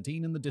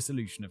 1917 and the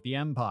dissolution of the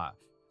empire.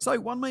 So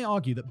one may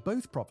argue that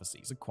both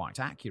prophecies are quite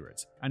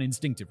accurate. An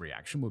instinctive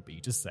reaction would be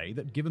to say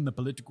that given the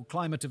political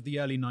climate of the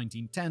early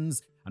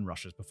 1910s and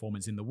Russia's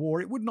performance in the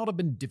war, it would not have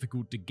been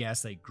difficult to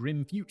guess a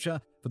grim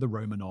future for the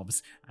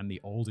Romanovs and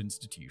the old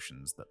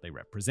institutions that they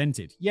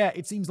represented. Yeah,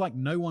 it seems like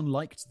no one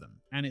liked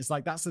them, and it's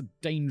that's a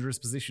dangerous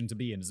position to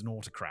be in as an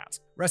autocrat.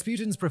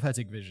 Rasputin's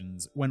prophetic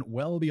visions went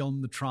well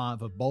beyond the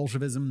triumph of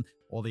Bolshevism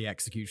or the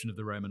execution of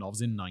the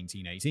Romanovs in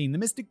 1918. The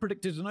mystic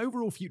predicted an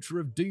overall future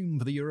of doom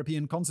for the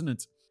European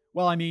continent.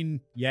 Well, I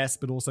mean, yes,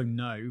 but also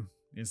no.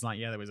 It's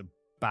there was a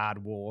bad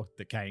war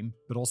that came,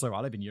 but also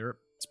I live in Europe.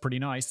 It's pretty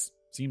nice.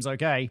 Seems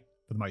okay.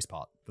 For the most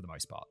part.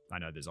 I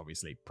know there's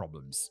obviously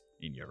problems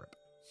in Europe.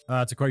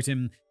 To quote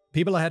him,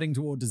 "People are heading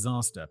toward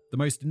disaster. The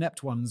most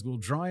inept ones will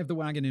drive the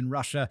wagon in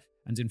Russia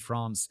and in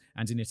France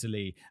and in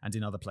Italy and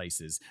in other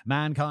places.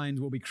 Mankind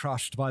will be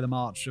crushed by the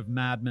march of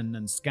madmen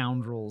and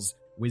scoundrels.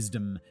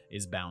 Wisdom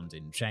is bound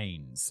in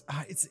chains."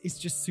 It's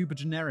just super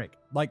generic.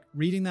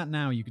 Reading that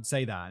now, you could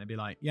say that and it'd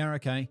be yeah,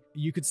 okay.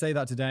 You could say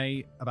that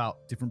today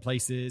about different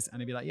places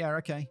and it'd be yeah,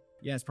 okay.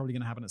 Yeah, it's probably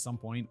going to happen at some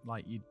point.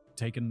 You'd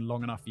taken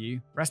long enough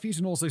view.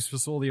 Rasputin also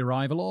foresaw the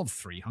arrival of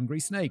 3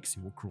 hungry snakes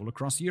who will crawl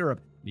across Europe,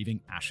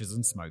 leaving ashes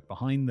and smoke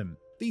behind them.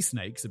 These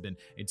snakes have been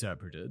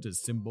interpreted as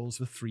symbols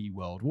for 3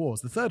 world wars,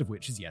 the third of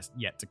which is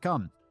yet to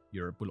come.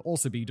 Europe will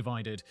also be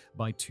divided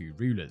by 2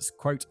 rulers.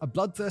 Quote, "A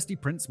bloodthirsty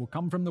prince will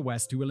come from the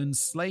west who will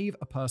enslave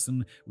a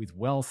person with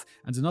wealth,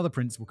 and another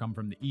prince will come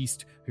from the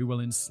east who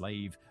will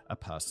enslave a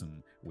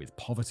person with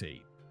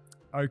poverty."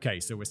 Okay,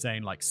 so we're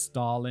saying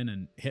Stalin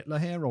and Hitler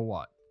here, or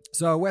what?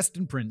 So a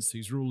western prince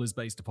whose rule is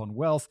based upon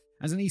wealth,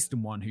 and an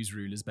eastern one whose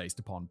rule is based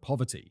upon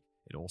poverty.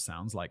 It all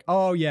sounds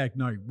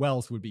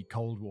wealth would be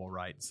Cold War,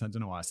 right? So I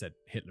don't know why I said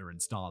Hitler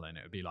and Stalin.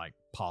 It would be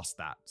past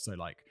that. So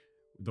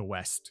the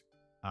West,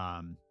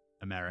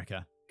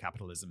 America,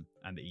 capitalism,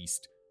 and the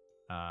East,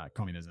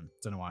 communism.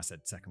 Don't know why I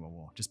said Second World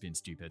War, just being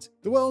stupid.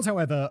 The world,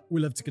 however,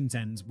 will have to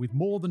contend with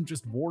more than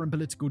just war and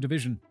political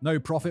division. No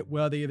prophet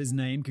worthy of his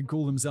name can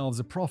call themselves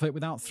a prophet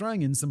without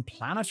throwing in some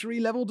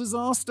planetary-level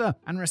disaster.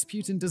 And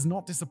Rasputin does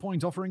not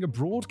disappoint, offering a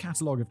broad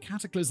catalogue of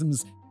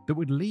cataclysms that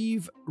would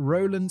leave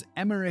Roland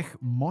Emmerich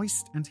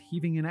moist and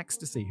heaving in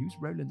ecstasy. Who's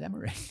Roland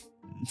Emmerich?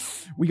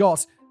 We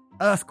got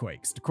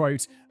Earthquakes. To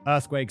quote,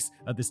 earthquakes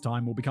at this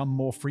time will become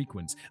more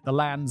frequent. The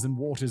lands and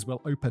waters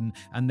will open,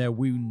 and their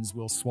wounds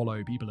will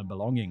swallow people and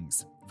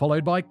belongings.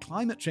 Followed by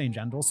climate change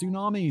and or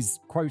tsunamis.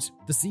 Quote,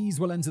 the seas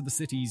will enter the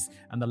cities,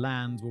 and the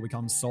land will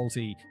become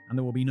salty, and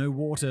there will be no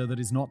water that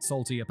is not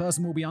salty. A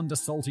person will be under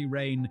salty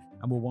rain,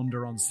 and will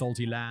wander on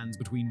salty lands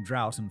between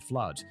drought and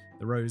flood.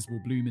 The rose will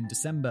bloom in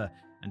December,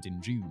 and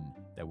in June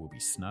there will be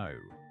snow.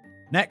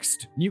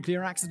 Next,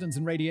 nuclear accidents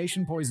and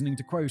radiation poisoning.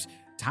 To quote,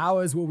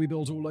 towers will be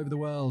built all over the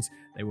world.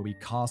 They will be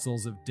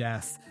castles of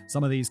death.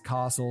 Some of these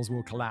castles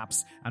will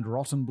collapse, and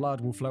rotten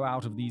blood will flow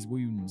out of these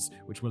wounds,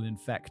 which will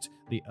infect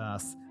the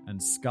earth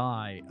and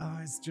sky. Oh,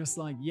 it's just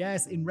like,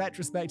 yes, in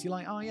retrospect, you're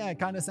like, oh yeah, it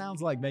kind of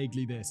sounds like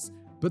vaguely this.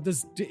 But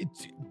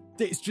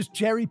it's just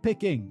cherry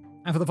picking.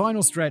 And for the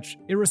final stretch,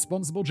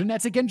 irresponsible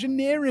genetic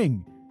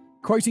engineering.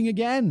 Quoting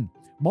again,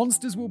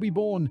 monsters will be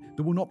born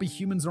that will not be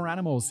humans or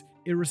animals.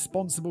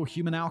 Irresponsible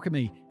human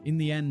alchemy, in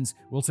the end,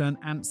 will turn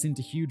ants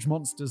into huge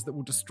monsters that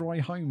will destroy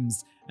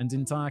homes and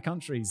entire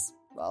countries.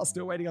 Well,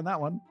 still waiting on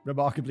that one.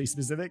 Remarkably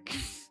specific.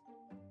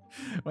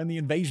 When the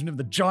invasion of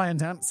the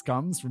giant ants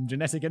comes from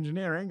genetic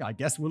engineering, I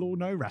guess we'll all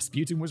know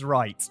Rasputin was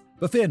right.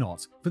 But fear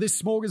not, for this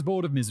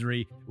smorgasbord of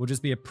misery will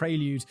just be a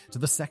prelude to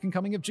the second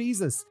coming of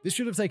Jesus. This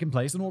should have taken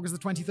place on August the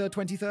 23rd,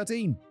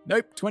 2013.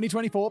 Nope,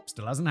 2024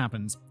 still hasn't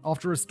happened.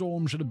 After a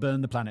storm should have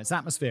burned the planet's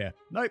atmosphere.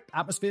 Nope,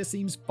 atmosphere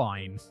seems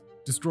fine.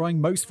 Destroying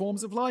most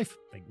forms of life.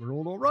 I think we're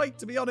all alright,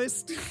 to be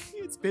honest.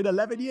 It's been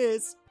 11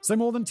 years. So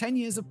more than 10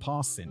 years have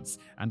passed since,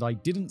 and I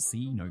didn't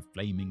see no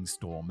flaming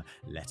storm,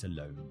 let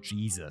alone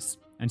Jesus.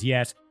 And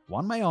yet,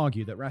 one may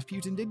argue that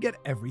Rasputin did get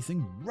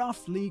everything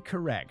roughly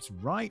correct,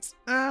 right?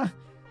 No.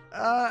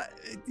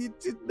 There's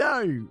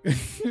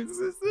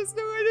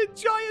nowhere a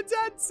giant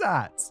ants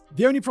at.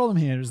 The only problem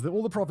here is that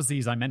all the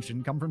prophecies I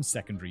mentioned come from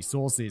secondary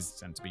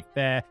sources, and to be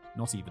fair,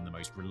 not even the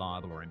most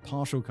reliable or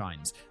impartial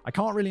kinds. I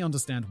can't really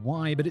understand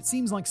why, but it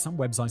seems like some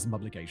websites and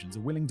publications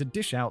are willing to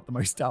dish out the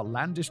most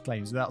outlandish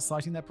claims without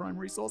citing their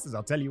primary sources.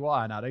 I'll tell you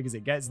why, Nado, because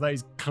it gets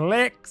those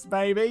clicks,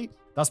 baby.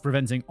 Thus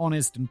preventing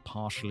honest and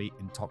partially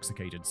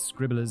intoxicated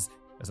scribblers,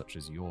 such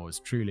as yours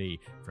truly,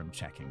 from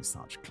checking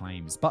such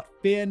claims. But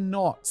fear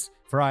not,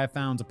 for I have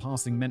found a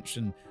passing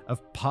mention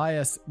of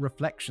Pious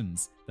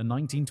Reflections, the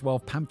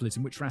 1912 pamphlet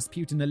in which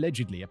Rasputin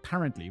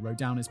apparently wrote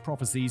down his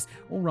prophecies,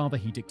 or rather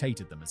he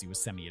dictated them as he was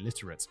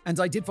semi-illiterate. And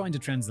I did find a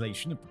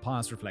translation of the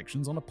Pious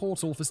Reflections on a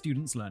portal for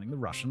students learning the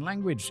Russian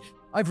language.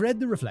 I've read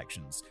the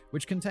Reflections,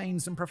 which contain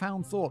some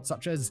profound thoughts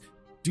such as,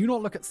 do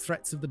not look at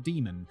threats of the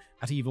demon,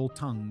 at evil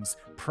tongues.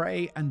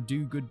 Pray and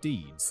do good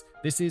deeds.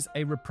 This is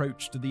a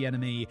reproach to the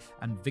enemy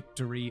and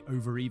victory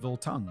over evil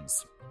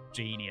tongues.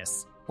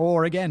 Genius.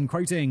 Or again,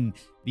 quoting,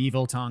 the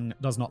evil tongue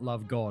does not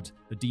love God.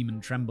 The demon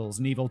trembles.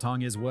 An evil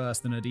tongue is worse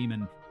than a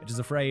demon. It is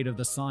afraid of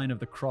the sign of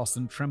the cross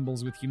and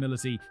trembles with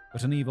humility.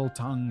 But an evil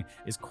tongue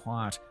is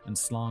quiet and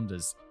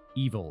slanders.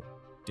 Evil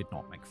did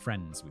not make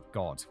friends with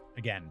God.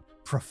 Again,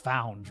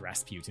 profound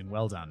Rasputin,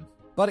 well done.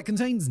 But it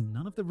contains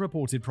none of the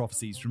reported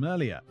prophecies from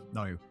earlier.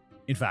 No,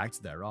 in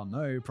fact, there are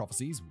no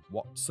prophecies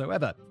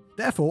whatsoever.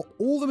 Therefore,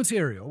 all the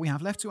material we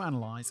have left to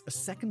analyze are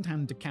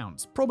second-hand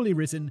accounts, probably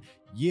written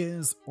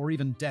years or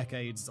even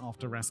decades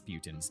after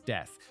Rasputin's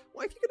death.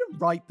 Why, if you're going to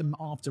write them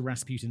after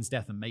Rasputin's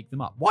death and make them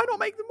up, why not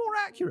make them more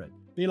accurate?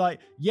 Be like,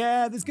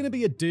 yeah, there's going to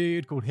be a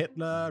dude called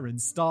Hitler and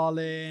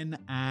Stalin,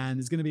 and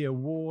there's going to be a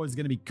war, there's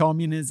going to be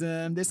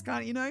communism, this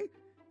kind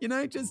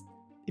of, just...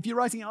 If you're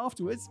writing it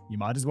afterwards, you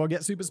might as well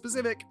get super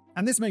specific.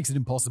 And this makes it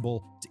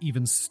impossible to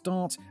even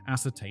start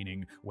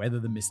ascertaining whether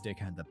the mystic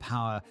had the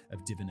power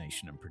of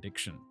divination and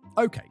prediction.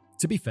 Okay,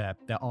 to be fair,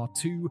 there are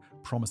two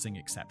promising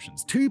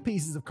exceptions. Two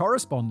pieces of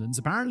correspondence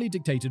apparently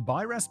dictated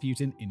by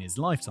Rasputin in his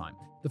lifetime.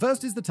 The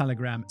first is the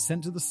telegram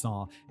sent to the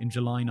Tsar in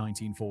July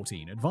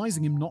 1914,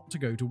 advising him not to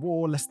go to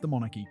war lest the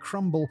monarchy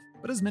crumble,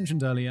 but as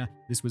mentioned earlier,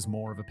 this was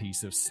more of a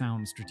piece of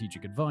sound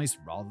strategic advice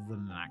rather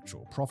than an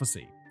actual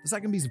prophecy. The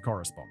second piece of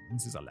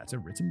correspondence is a letter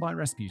written by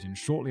Rasputin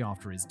shortly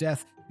after his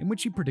death, in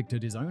which he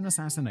predicted his own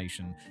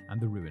assassination and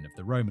the ruin of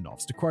the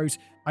Romanovs. To quote,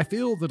 I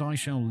feel that I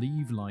shall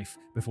leave life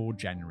before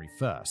January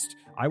 1st.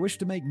 I wish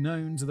to make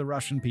known to the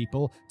Russian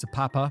people, to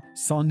Papa,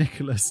 Tsar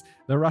Nicholas,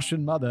 the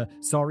Russian mother,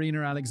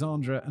 Tsarina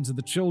Alexandra, and to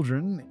the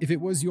children, if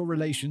it was your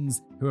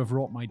relations who have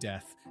wrought my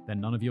death, then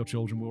none of your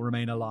children will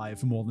remain alive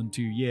for more than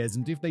 2 years,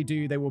 and if they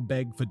do, they will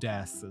beg for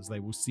death, as they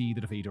will see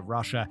the defeat of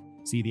Russia,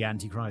 see the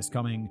Antichrist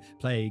coming,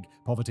 plague,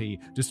 poverty,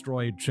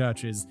 destroyed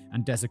churches,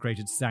 and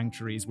desecrated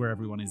sanctuaries where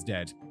everyone is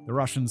dead. The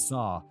Russian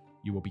Tsar,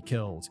 you will be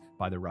killed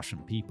by the Russian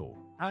people.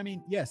 I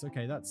mean, yes,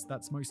 okay,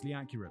 that's mostly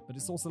accurate, but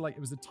it's also like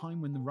it was a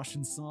time when the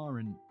Russian Tsar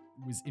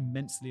was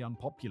immensely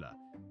unpopular.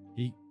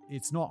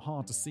 It's not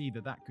hard to see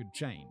that could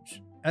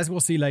change. As we'll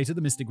see later,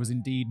 the mystic was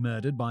indeed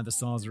murdered by the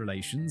Tsar's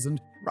relations,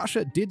 and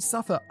Russia did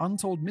suffer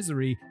untold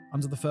misery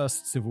under the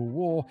First Civil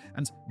War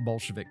and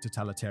Bolshevik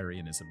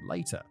totalitarianism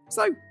later.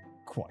 So,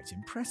 quite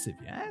impressive,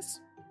 yes?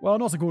 Well,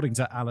 not according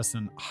to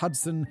Alison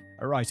Hudson,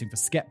 writing for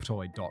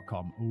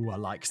Skeptoid.com. Ooh, I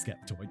like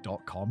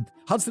Skeptoid.com.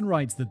 Hudson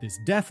writes that this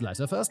death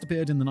letter first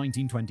appeared in the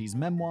 1920s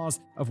memoirs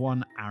of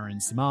one Aaron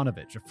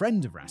Simonovich, a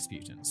friend of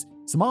Rasputin's.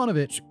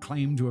 Simonovich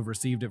claimed to have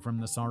received it from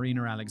the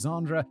Tsarina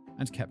Alexandra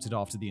and kept it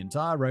after the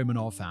entire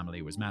Romanov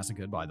family was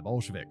massacred by the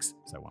Bolsheviks.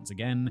 So once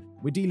again,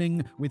 we're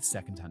dealing with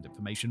second-hand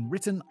information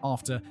written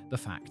after the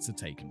facts had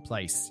taken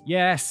place.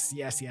 Yes.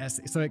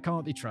 So it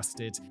can't be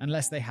trusted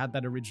unless they had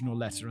that original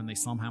letter and they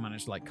somehow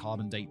managed to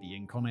carbon date the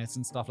ink on it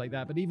and stuff like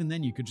that. But even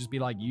then, you could just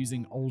be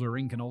using older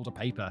ink and older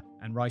paper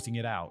and writing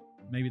it out.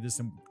 Maybe there's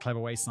some clever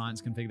way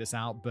science can figure this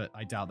out, but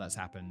I doubt that's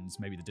happened.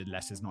 Maybe the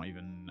letter's not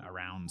even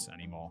around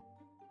anymore.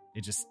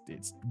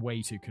 It's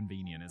way too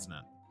convenient, isn't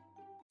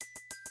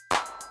it?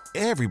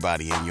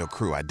 Everybody in your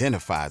crew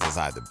identifies as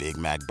either Big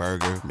Mac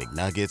Burger,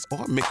 McNuggets,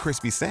 or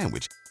McCrispy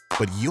Sandwich.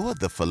 But you're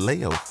the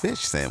Filet-O-Fish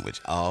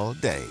Sandwich all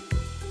day.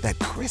 That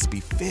crispy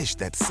fish,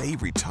 that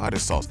savory tartar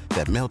sauce,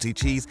 that melty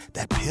cheese,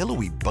 that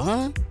pillowy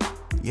bun.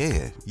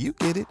 Yeah, you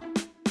get it.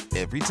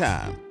 Every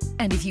time.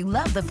 And if you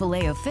love the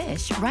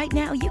Filet-O-Fish, right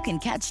now you can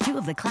catch two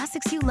of the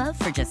classics you love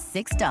for just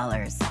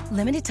 $6.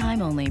 Limited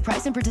time only.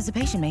 Price and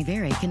participation may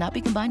vary. Cannot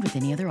be combined with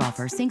any other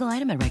offer. Single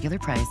item at regular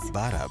price.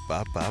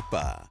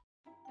 Ba-da-ba-ba-ba.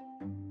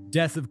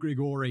 Death of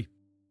Grigori.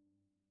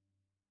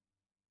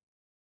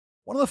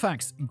 One of the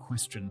facts in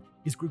question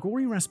is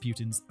Grigory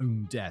Rasputin's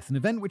own death, an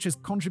event which has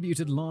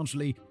contributed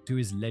largely to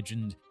his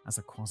legend as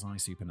a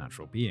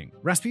quasi-supernatural being.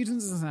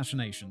 Rasputin's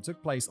assassination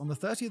took place on the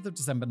 30th of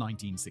December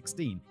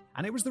 1916,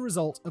 and it was the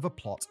result of a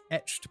plot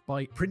etched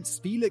by Prince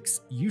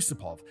Felix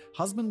Yusupov,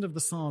 husband of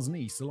the Tsar's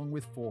niece, along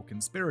with 4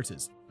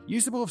 conspirators.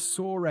 Yusupov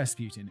saw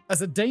Rasputin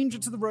as a danger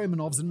to the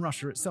Romanovs and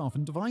Russia itself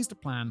and devised a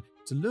plan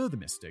to lure the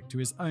mystic to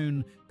his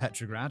own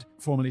Petrograd,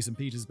 formerly St.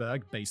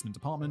 Petersburg, basement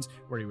apartment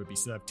where he would be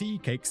served tea,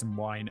 cakes, and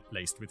wine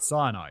laced with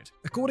cyanide.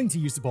 According to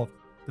Yusupov,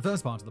 the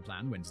first part of the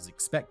plan went as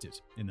expected.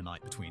 In the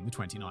night between the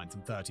 29th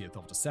and 30th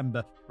of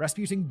December,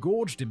 Rasputin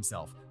gorged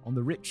himself on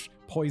the rich,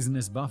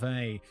 poisonous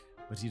buffet,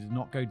 but he did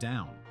not go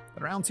down.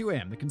 At around 2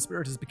 a.m., the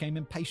conspirators became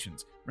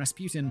impatient.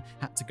 Rasputin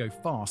had to go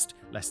fast,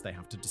 lest they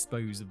have to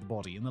dispose of the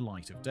body in the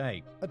light of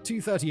day. At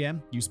 2:30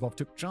 a.m., Yusupov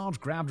took charge,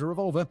 grabbed a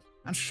revolver,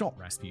 and shot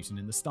Rasputin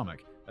in the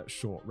stomach at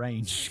short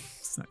range.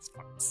 That's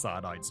fucking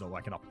cyanide's not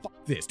working up.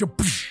 Fuck this.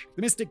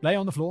 The mystic lay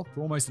on the floor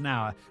for almost an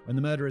hour when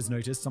the murderers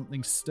noticed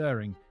something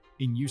stirring.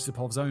 In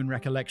Yusupov's own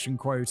recollection,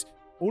 quote,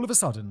 "All of a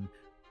sudden,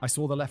 I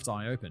saw the left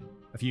eye open.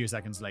 A few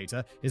seconds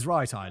later, his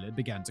right eyelid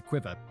began to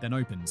quiver, then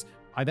opened.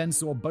 I then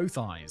saw both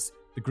eyes,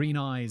 the green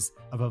eyes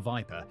of a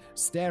viper,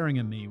 staring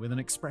at me with an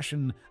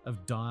expression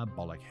of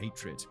diabolic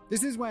hatred."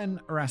 This is when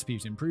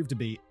Rasputin proved to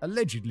be,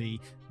 allegedly,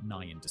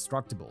 nigh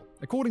indestructible.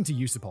 According to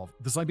Yusupov,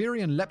 the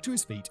Siberian leapt to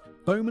his feet,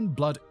 foam and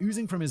blood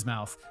oozing from his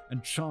mouth,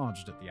 and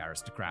charged at the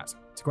aristocrat.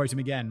 To quote him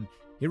again,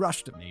 "He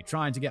rushed at me,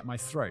 trying to get my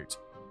throat,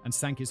 and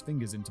sank his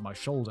fingers into my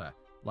shoulder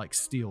like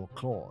steel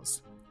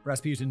claws."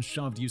 Rasputin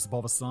shoved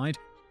Yusupov aside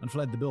and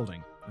fled the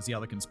building as the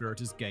other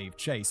conspirators gave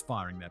chase,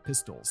 firing their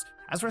pistols.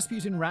 As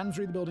Rasputin ran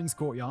through the building's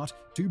courtyard,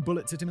 2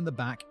 bullets hit him in the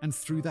back and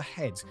through the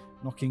head,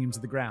 knocking him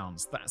to the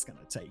ground. That's going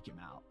to take him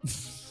out.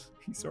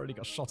 He's already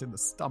got shot in the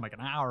stomach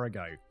an hour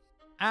ago.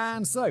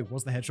 And so,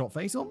 was the headshot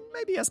fatal?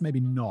 Maybe yes,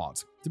 maybe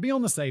not. To be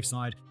on the safe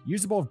side,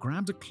 Yusupov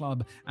grabbed a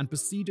club and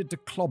proceeded to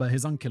clobber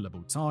his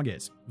unkillable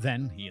target.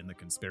 Then, he and the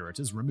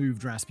conspirators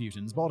removed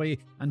Rasputin's body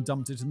and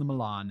dumped it in the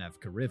Malaya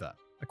Nevka River.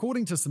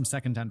 According to some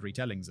second-hand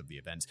retellings of the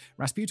event,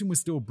 Rasputin was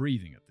still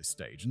breathing at this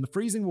stage, and the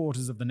freezing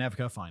waters of the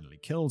Nevka finally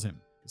killed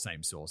him. The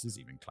same sources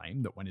even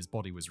claim that when his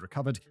body was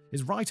recovered,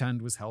 his right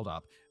hand was held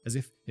up as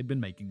if he'd been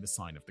making the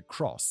sign of the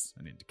cross,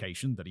 an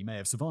indication that he may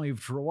have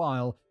survived for a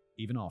while,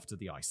 even after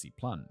the icy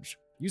plunge.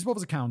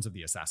 Yusupov's account of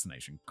the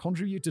assassination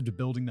contributed to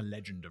building the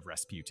legend of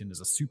Rasputin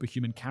as a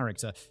superhuman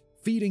character,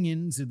 feeding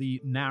into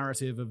the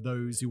narrative of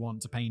those who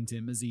want to paint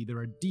him as either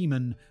a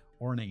demon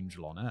or an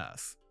angel on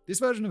earth. This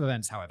version of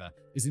events, however,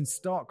 is in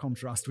stark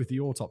contrast with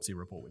the autopsy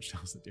report, which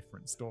tells a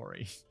different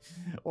story.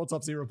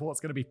 Autopsy report's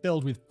going to be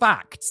filled with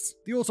facts.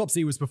 The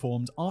autopsy was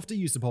performed after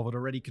Yusupov had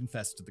already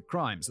confessed to the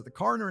crime, so the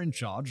coroner in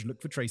charge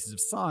looked for traces of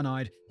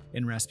cyanide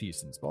in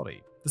Rasputin's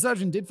body. The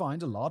surgeon did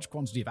find a large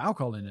quantity of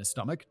alcohol in his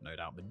stomach, no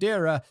doubt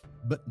Madeira,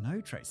 but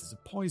no traces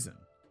of poison.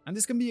 And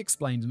this can be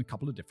explained in a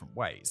couple of different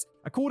ways.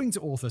 According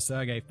to author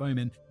Sergei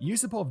Fomin,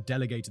 Yusupov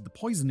delegated the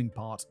poisoning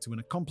part to an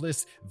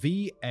accomplice,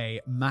 V.A.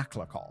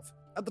 Maklakov.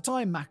 At the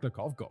time,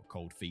 Maklakov got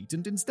cold feet,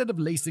 and instead of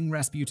lacing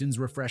Rasputin's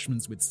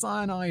refreshments with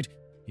cyanide,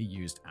 he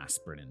used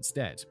aspirin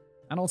instead.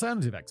 An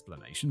alternative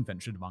explanation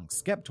ventured among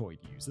Skeptoid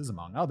users,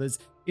 among others,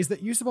 is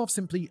that Yusupov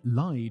simply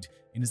lied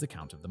in his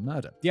account of the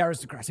murder. The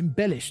aristocrat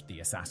embellished the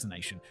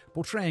assassination,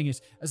 portraying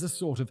it as a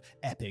sort of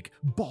epic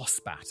boss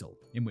battle,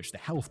 in which the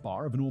health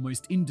bar of an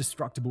almost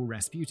indestructible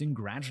Rasputin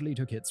gradually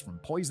took hits from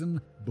poison,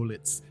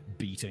 bullets,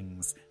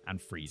 beatings, and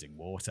freezing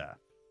water.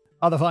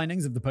 Other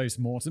findings of the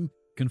post-mortem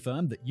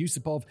confirmed that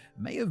Yusupov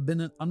may have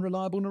been an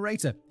unreliable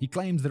narrator. He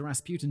claimed that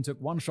Rasputin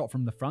took 1 shot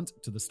from the front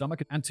to the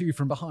stomach and 2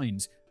 from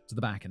behind to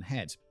the back and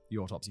head. The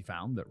autopsy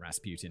found that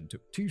Rasputin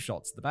took 2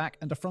 shots to the back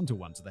and a frontal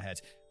one to the head.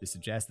 This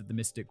suggests that the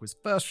mystic was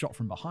first shot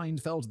from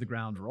behind, fell to the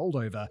ground, rolled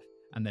over,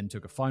 and then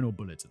took a final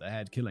bullet to the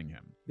head, killing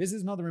him. This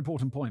is another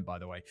important point, by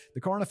the way.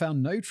 The coroner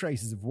found no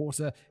traces of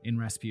water in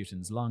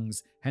Rasputin's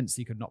lungs, hence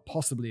he could not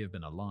possibly have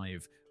been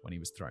alive when he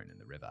was thrown in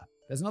the river.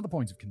 There's another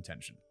point of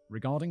contention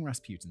regarding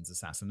Rasputin's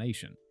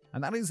assassination,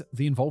 and that is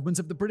the involvement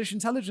of the British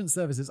intelligence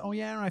services. Oh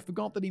yeah, I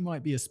forgot that he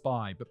might be a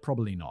spy, but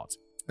probably not.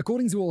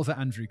 According to author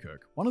Andrew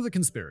Cook, one of the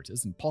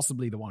conspirators, and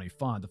possibly the one who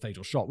fired the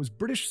fatal shot, was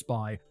British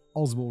spy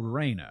Oswald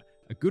Rayner,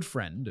 a good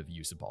friend of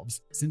Yusupov's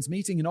since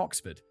meeting in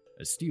Oxford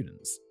as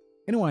students.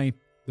 In a way,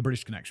 the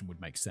British connection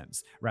would make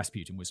sense.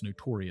 Rasputin was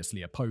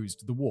notoriously opposed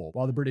to the war,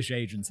 while the British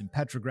agents in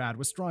Petrograd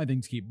were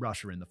striving to keep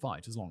Russia in the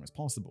fight as long as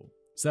possible.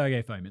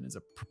 Sergei Fomin is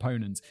a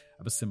proponent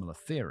of a similar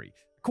theory.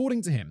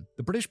 According to him,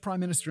 the British Prime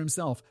Minister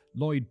himself,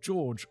 Lloyd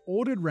George,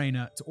 ordered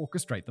Rayner to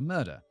orchestrate the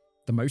murder.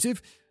 The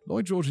motive?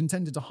 Lloyd George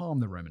intended to harm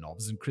the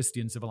Romanovs and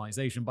Christian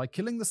civilization by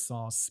killing the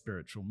Tsar's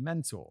spiritual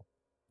mentor.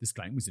 This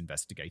claim was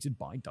investigated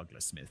by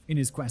Douglas Smith in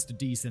his quest to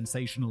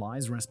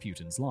desensationalize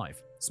Rasputin's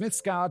life. Smith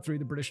scoured through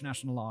the British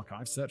National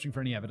Archives searching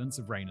for any evidence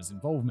of Rayner's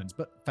involvement,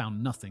 but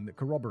found nothing that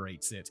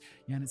corroborates it.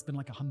 Yeah, and it's been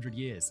like 100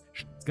 years.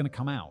 It's going to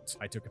come out.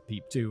 I took a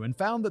peep too and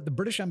found that the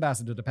British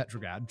ambassador to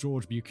Petrograd,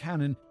 George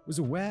Buchanan, was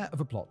aware of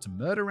a plot to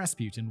murder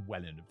Rasputin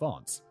well in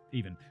advance.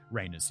 Even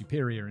Rayner's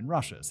superior in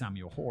Russia,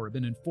 Samuel Hoare, had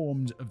been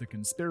informed of the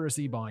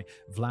conspiracy by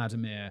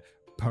Vladimir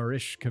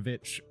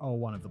Purishkevich,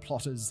 one of the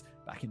plotters,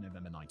 back in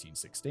November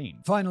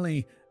 1916.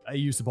 Finally,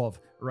 Yusupov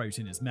wrote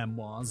in his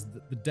memoirs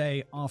that the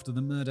day after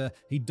the murder,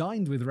 he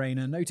dined with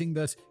Rayner, noting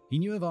that he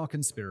knew of our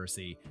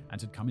conspiracy and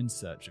had come in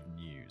search of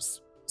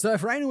news. So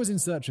if Rayner was in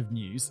search of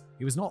news,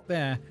 he was not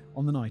there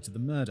on the night of the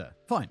murder.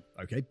 Fine,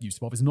 okay,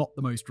 Yusupov is not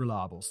the most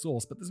reliable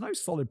source, but there's no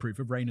solid proof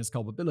of Rayner's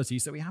culpability,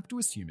 so we have to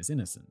assume his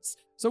innocence.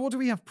 So what do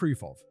we have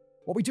proof of?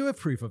 What we do have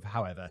proof of,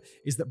 however,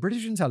 is that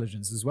British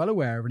intelligence was well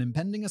aware of an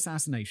impending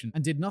assassination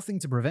and did nothing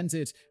to prevent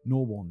it,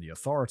 nor warn the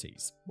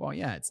authorities. Well,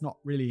 yeah, it's not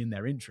really in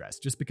their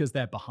interest. Just because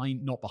they're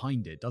not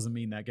behind it doesn't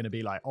mean they're going to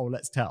be like, oh,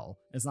 let's tell.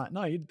 It's like,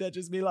 no, they'd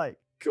just be like,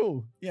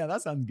 cool, yeah,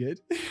 that sounds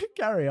good.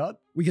 Carry on.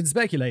 We can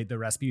speculate that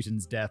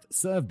Rasputin's death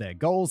served their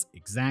goals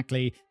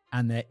exactly,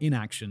 and their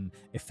inaction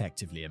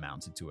effectively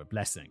amounted to a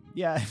blessing.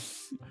 Yeah,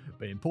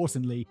 but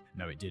importantly,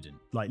 no, it didn't.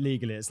 Like,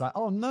 legally, it's like,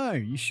 oh no,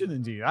 you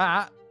shouldn't do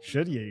that,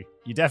 should you?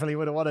 You definitely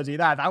wouldn't want to do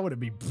that. That would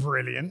be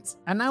brilliant.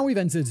 And now we've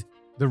entered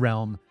the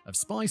realm of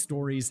spy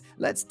stories.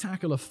 Let's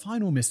tackle a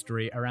final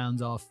mystery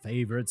around our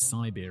favorite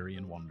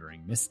Siberian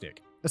wandering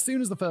mystic. As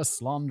soon as the first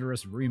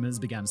slanderous rumors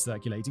began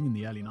circulating in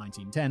the early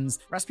 1910s,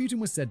 Rasputin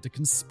was said to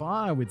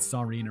conspire with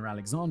Tsarina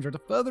Alexandra to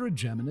further a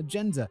German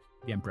agenda.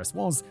 The Empress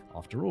was,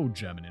 after all,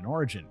 German in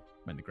origin.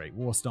 When the Great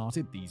War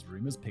started, these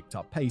rumors picked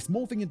up pace,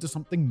 morphing into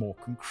something more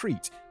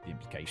concrete, the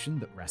implication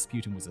that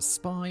Rasputin was a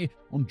spy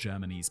on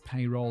Germany's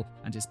payroll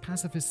and his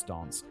pacifist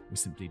stance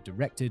was simply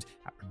directed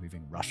at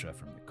removing Russia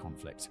from the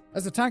conflict.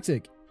 As a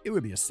tactic, it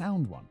would be a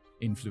sound one.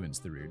 Influence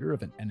the ruler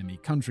of an enemy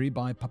country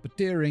by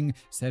puppeteering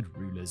said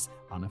ruler's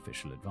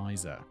unofficial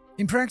advisor.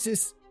 In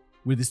practice,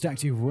 would this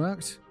tactic have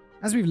worked?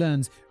 As we've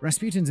learned,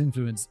 Rasputin's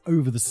influence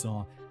over the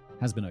Tsar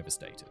has been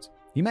overstated.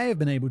 He may have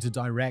been able to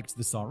direct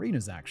the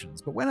Tsarina's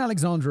actions, but when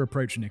Alexandra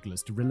approached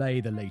Nicholas to relay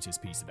the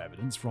latest piece of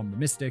evidence from the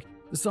mystic,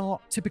 the Tsar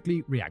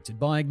typically reacted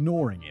by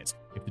ignoring it.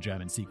 If the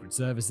German secret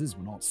services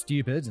were not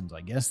stupid, and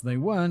I guess they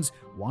weren't,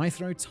 why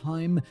throw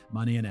time,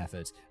 money, and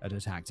effort at a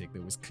tactic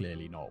that was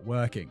clearly not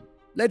working?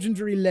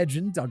 Legendary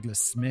legend Douglas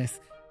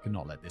Smith could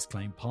not let this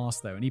claim pass,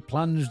 though, and he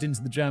plunged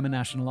into the German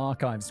National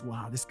Archives.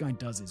 Wow, this guy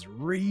does his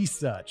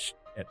research.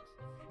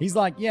 He's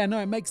like, yeah, no,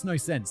 it makes no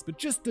sense, but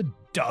just to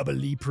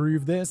doubly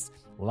prove this,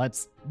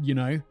 let's,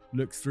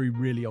 look through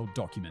really old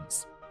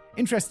documents.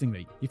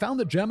 Interestingly, he found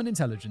that German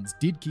intelligence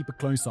did keep a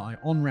close eye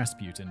on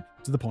Rasputin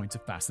to the point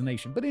of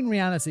fascination, but in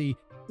reality,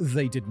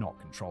 they did not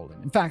control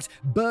him. In fact,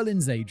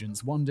 Berlin's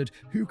agents wondered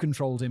who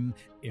controlled him,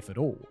 if at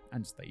all,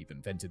 and they even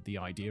invented the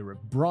idea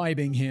of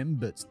bribing him,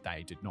 but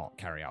they did not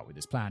carry out with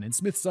his plan. In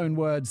Smith's own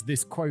words,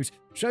 this quote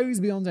shows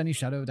beyond any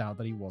shadow of doubt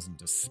that he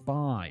wasn't a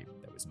spy.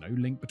 There was no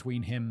link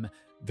between him,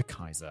 the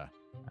Kaiser,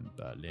 and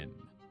Berlin.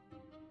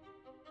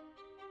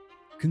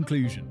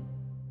 Conclusion.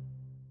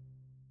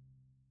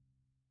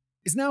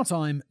 It's now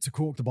time to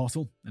cork the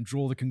bottle and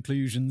draw the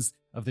conclusions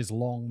of this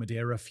long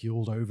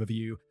Madeira-fueled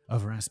overview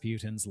of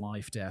Rasputin's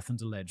life, death, and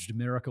alleged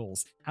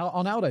miracles.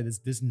 Arnaldo,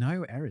 there's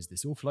no errors.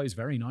 This all flows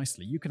very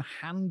nicely. You can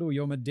handle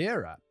your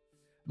Madeira.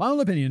 My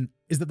own opinion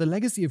is that the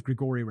legacy of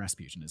Grigory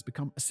Rasputin has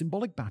become a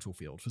symbolic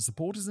battlefield for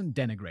supporters and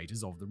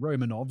denigrators of the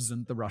Romanovs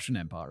and the Russian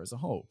Empire as a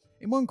whole.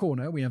 In one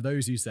corner, we have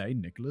those who say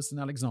Nicholas and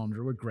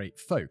Alexandra were great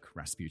folk,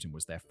 Rasputin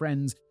was their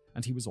friend,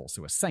 and he was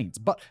also a saint.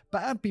 But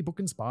bad people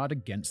conspired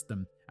against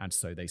them, and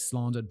so they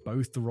slandered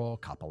both the royal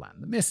couple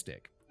and the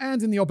mystic.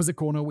 And in the opposite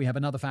corner, we have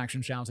another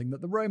faction shouting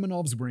that the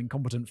Romanovs were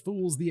incompetent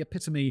fools, the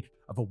epitome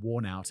of a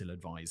worn-out,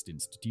 ill-advised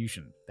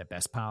institution. Their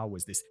best power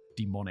was this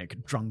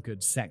demonic,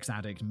 drunkard, sex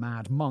addict,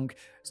 mad monk,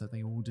 so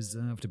they all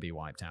deserve to be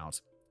wiped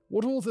out.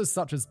 What authors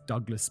such as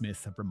Douglas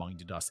Smith have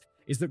reminded us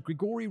is that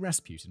Grigory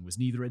Rasputin was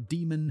neither a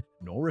demon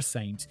nor a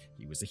saint,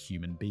 he was a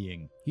human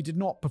being. He did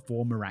not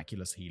perform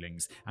miraculous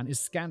healings, and his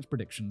scant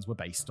predictions were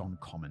based on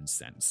common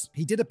sense.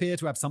 He did appear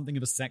to have something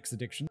of a sex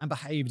addiction and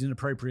behaved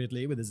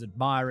inappropriately with his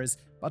admirers,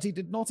 but he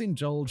did not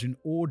indulge in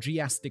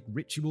orgiastic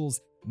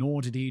rituals,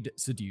 nor did he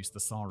seduce the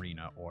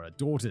Tsarina or her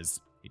daughters.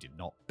 He did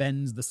not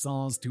bend the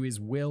Tsars to his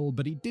will,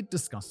 but he did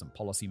discuss some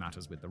policy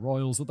matters with the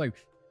royals, although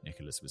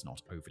Nicholas was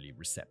not overly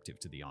receptive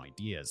to the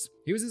ideas.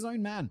 He was his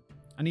own man,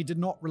 and he did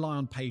not rely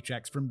on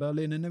paychecks from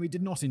Berlin, and no, he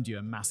did not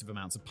endure massive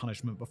amounts of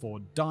punishment before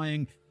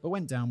dying, but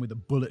went down with a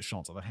bullet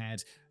shot to the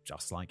head,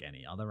 just like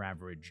any other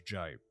average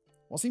Joe.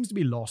 What seems to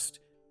be lost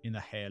in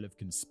the hail of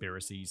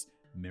conspiracies,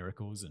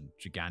 miracles, and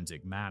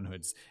gigantic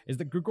manhoods is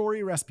that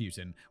Grigory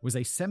Rasputin was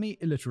a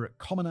semi-illiterate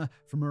commoner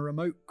from a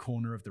remote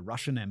corner of the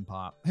Russian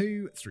Empire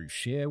who, through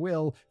sheer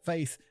will,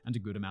 faith, and a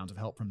good amount of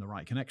help from the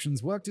right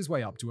connections, worked his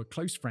way up to a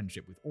close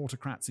friendship with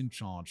autocrats in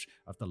charge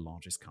of the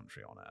largest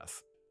country on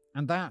earth.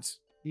 And that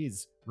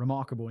is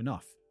remarkable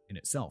enough in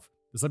itself.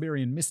 The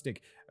Siberian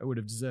mystic would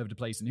have deserved a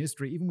place in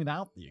history even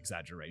without the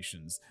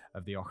exaggerations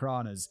of the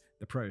Okhranas,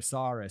 the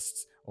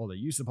pro-Tsarists, or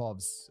the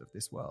Yusupovs of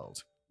this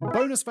world.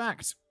 Bonus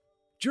fact!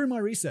 During my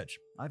research,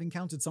 I've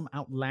encountered some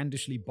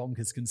outlandishly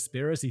bonkers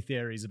conspiracy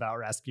theories about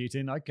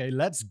Rasputin. Okay,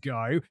 let's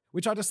go.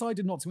 Which I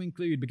decided not to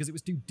include because it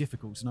was too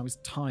difficult and I was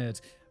tired,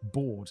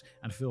 bored,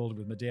 and filled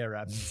with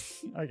Madeira.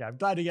 Okay, I'm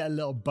glad to get a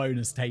little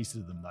bonus taste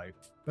of them though.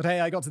 But hey,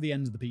 I got to the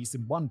end of the piece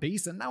in one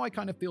piece and now I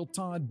kind of feel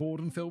tired, bored,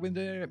 and filled with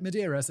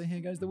Madeira, so here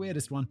goes the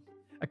weirdest one.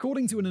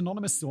 According to an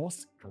anonymous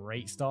source,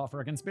 great start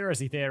for a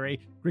conspiracy theory,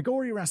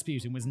 Grigory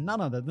Rasputin was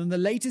none other than the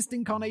latest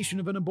incarnation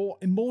of an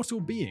immortal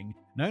being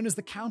known as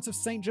the Count of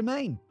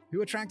Saint-Germain,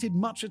 who attracted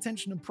much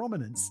attention and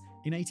prominence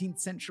in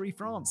 18th century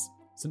France.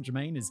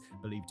 Saint-Germain is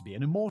believed to be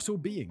an immortal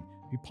being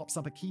who pops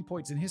up at key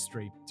points in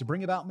history to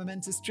bring about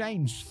momentous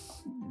change.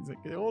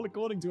 All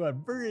according to a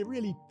very,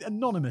 really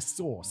anonymous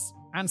source.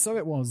 And so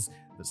it was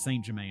that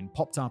Saint-Germain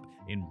popped up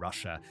in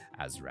Russia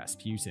as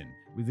Rasputin,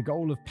 with the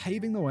goal of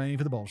paving the way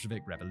for the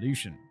Bolshevik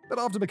Revolution. But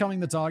after becoming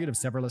the target of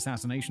several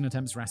assassination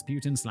attempts,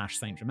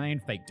 Rasputin/Saint-Germain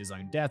faked his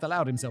own death,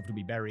 allowed himself to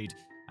be buried,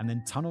 and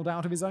then tunneled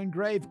out of his own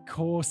grave. Of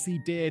course he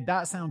did.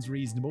 That sounds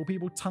reasonable.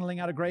 People tunneling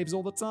out of graves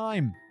all the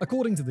time.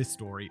 According to this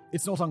story,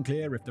 it's not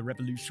unclear if the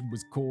revolution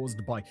was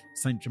caused by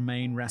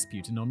Saint-Germain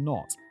Rasputin or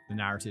not. The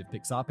narrative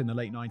picks up in the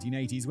late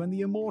 1980s when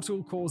the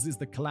immortal causes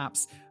the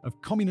collapse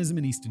of communism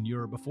in Eastern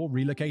Europe before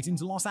relocating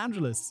to Los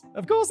Angeles.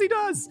 Of course he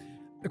does!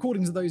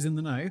 According to those in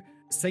the know,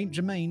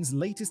 Saint-Germain's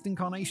latest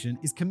incarnation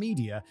is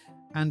comedian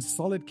and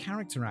solid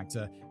character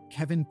actor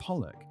Kevin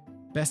Pollak,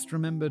 best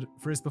remembered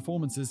for his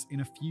performances in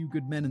A Few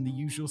Good Men and The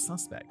Usual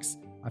Suspects.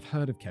 I've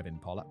heard of Kevin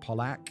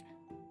Pollak,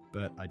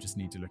 but I just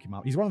need to look him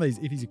up. He's one of those,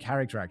 if he's a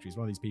character actor, he's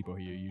one of these people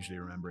who you usually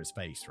remember his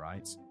face,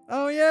 right?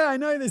 Oh yeah, I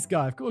know this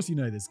guy. Of course you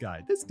know this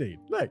guy. This dude,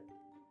 look.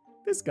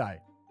 This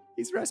guy.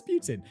 He's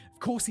Rasputin. Of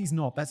course he's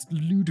not. That's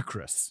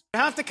ludicrous.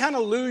 You have to kind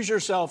of lose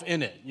yourself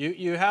in it.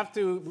 You have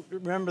to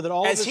remember that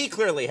all As this... he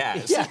clearly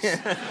has. Yes.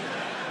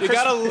 You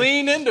got to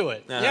lean into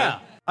it. Uh-huh. Yeah.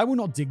 I will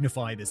not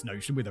dignify this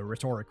notion with a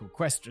rhetorical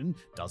question,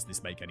 does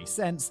this make any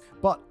sense?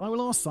 But I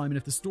will ask Simon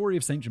if the story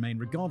of Saint-Germain,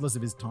 regardless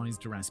of his ties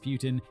to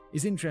Rasputin,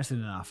 is interesting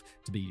enough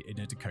to be in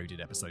a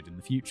decoded episode in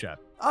the future.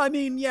 I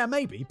mean, yeah,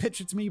 maybe.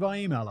 Pitch it to me by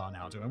email,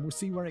 Arnaldo, and we'll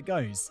see where it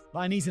goes.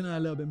 I need to know a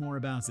little bit more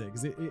about it,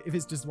 because if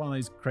it's just one of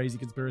those crazy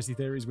conspiracy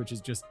theories, which is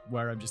just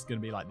where I'm just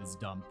going to be like, this is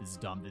dumb, this is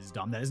dumb, this is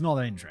dumb, then it's not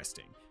that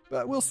interesting.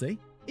 But we'll see.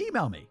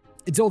 Email me.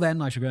 Until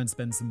then, I shall go and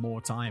spend some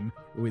more time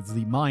with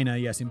the minor,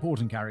 yes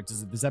important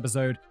characters of this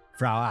episode,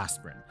 Frau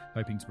Aspirin,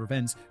 hoping to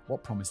prevent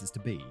what promises to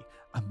be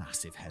a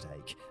massive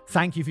headache.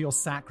 Thank you for your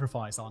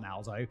sacrifice,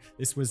 Arnaldo.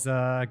 This was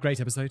a great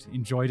episode.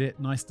 Enjoyed it.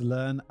 Nice to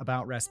learn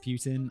about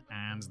Rasputin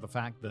and the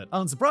fact that,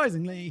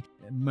 unsurprisingly,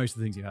 most of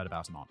the things you heard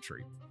about him aren't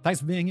true.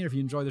 Thanks for being here. If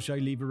you enjoy the show,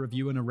 leave a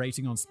review and a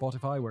rating on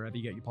Spotify, wherever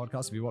you get your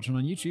podcasts. If you're watching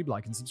on YouTube,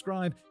 like and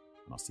subscribe,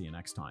 and I'll see you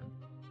next time.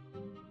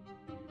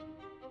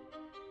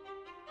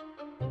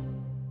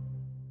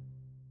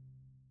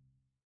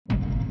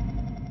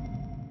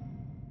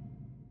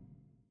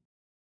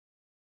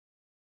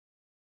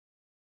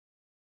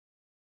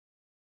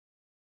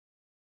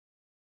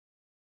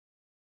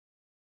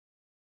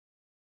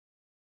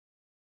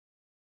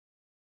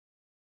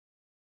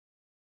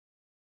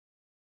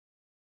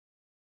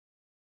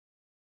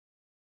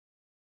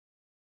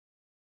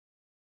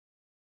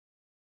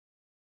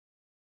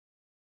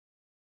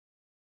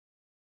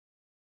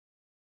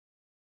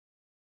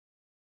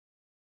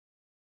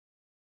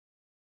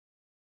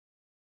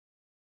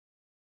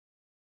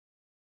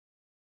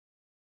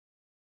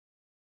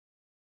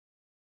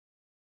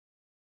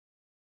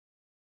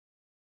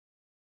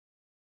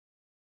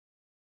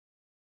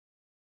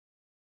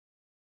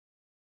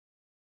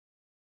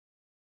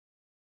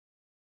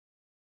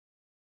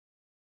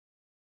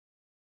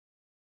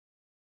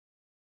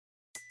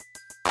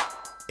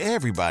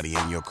 Everybody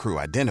in your crew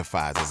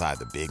identifies as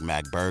either Big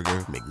Mac Burger,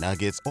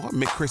 McNuggets, or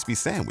McCrispy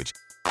Sandwich.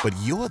 But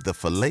you're the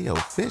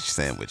Filet-O-Fish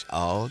Sandwich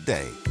all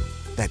day.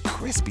 That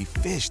crispy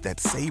fish, that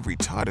savory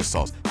tartar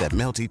sauce, that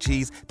melty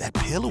cheese, that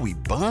pillowy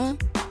bun.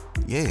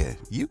 Yeah,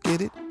 you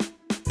get it.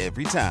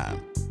 Every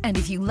time. And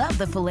if you love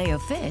the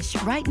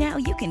Filet-O-Fish, right now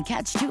you can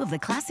catch two of the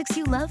classics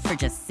you love for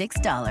just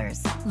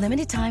 $6.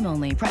 Limited time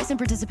only. Price and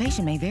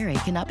participation may vary.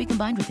 Cannot be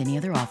combined with any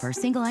other offer.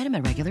 Single item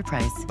at regular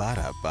price.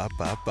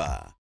 Ba-da-ba-ba-ba.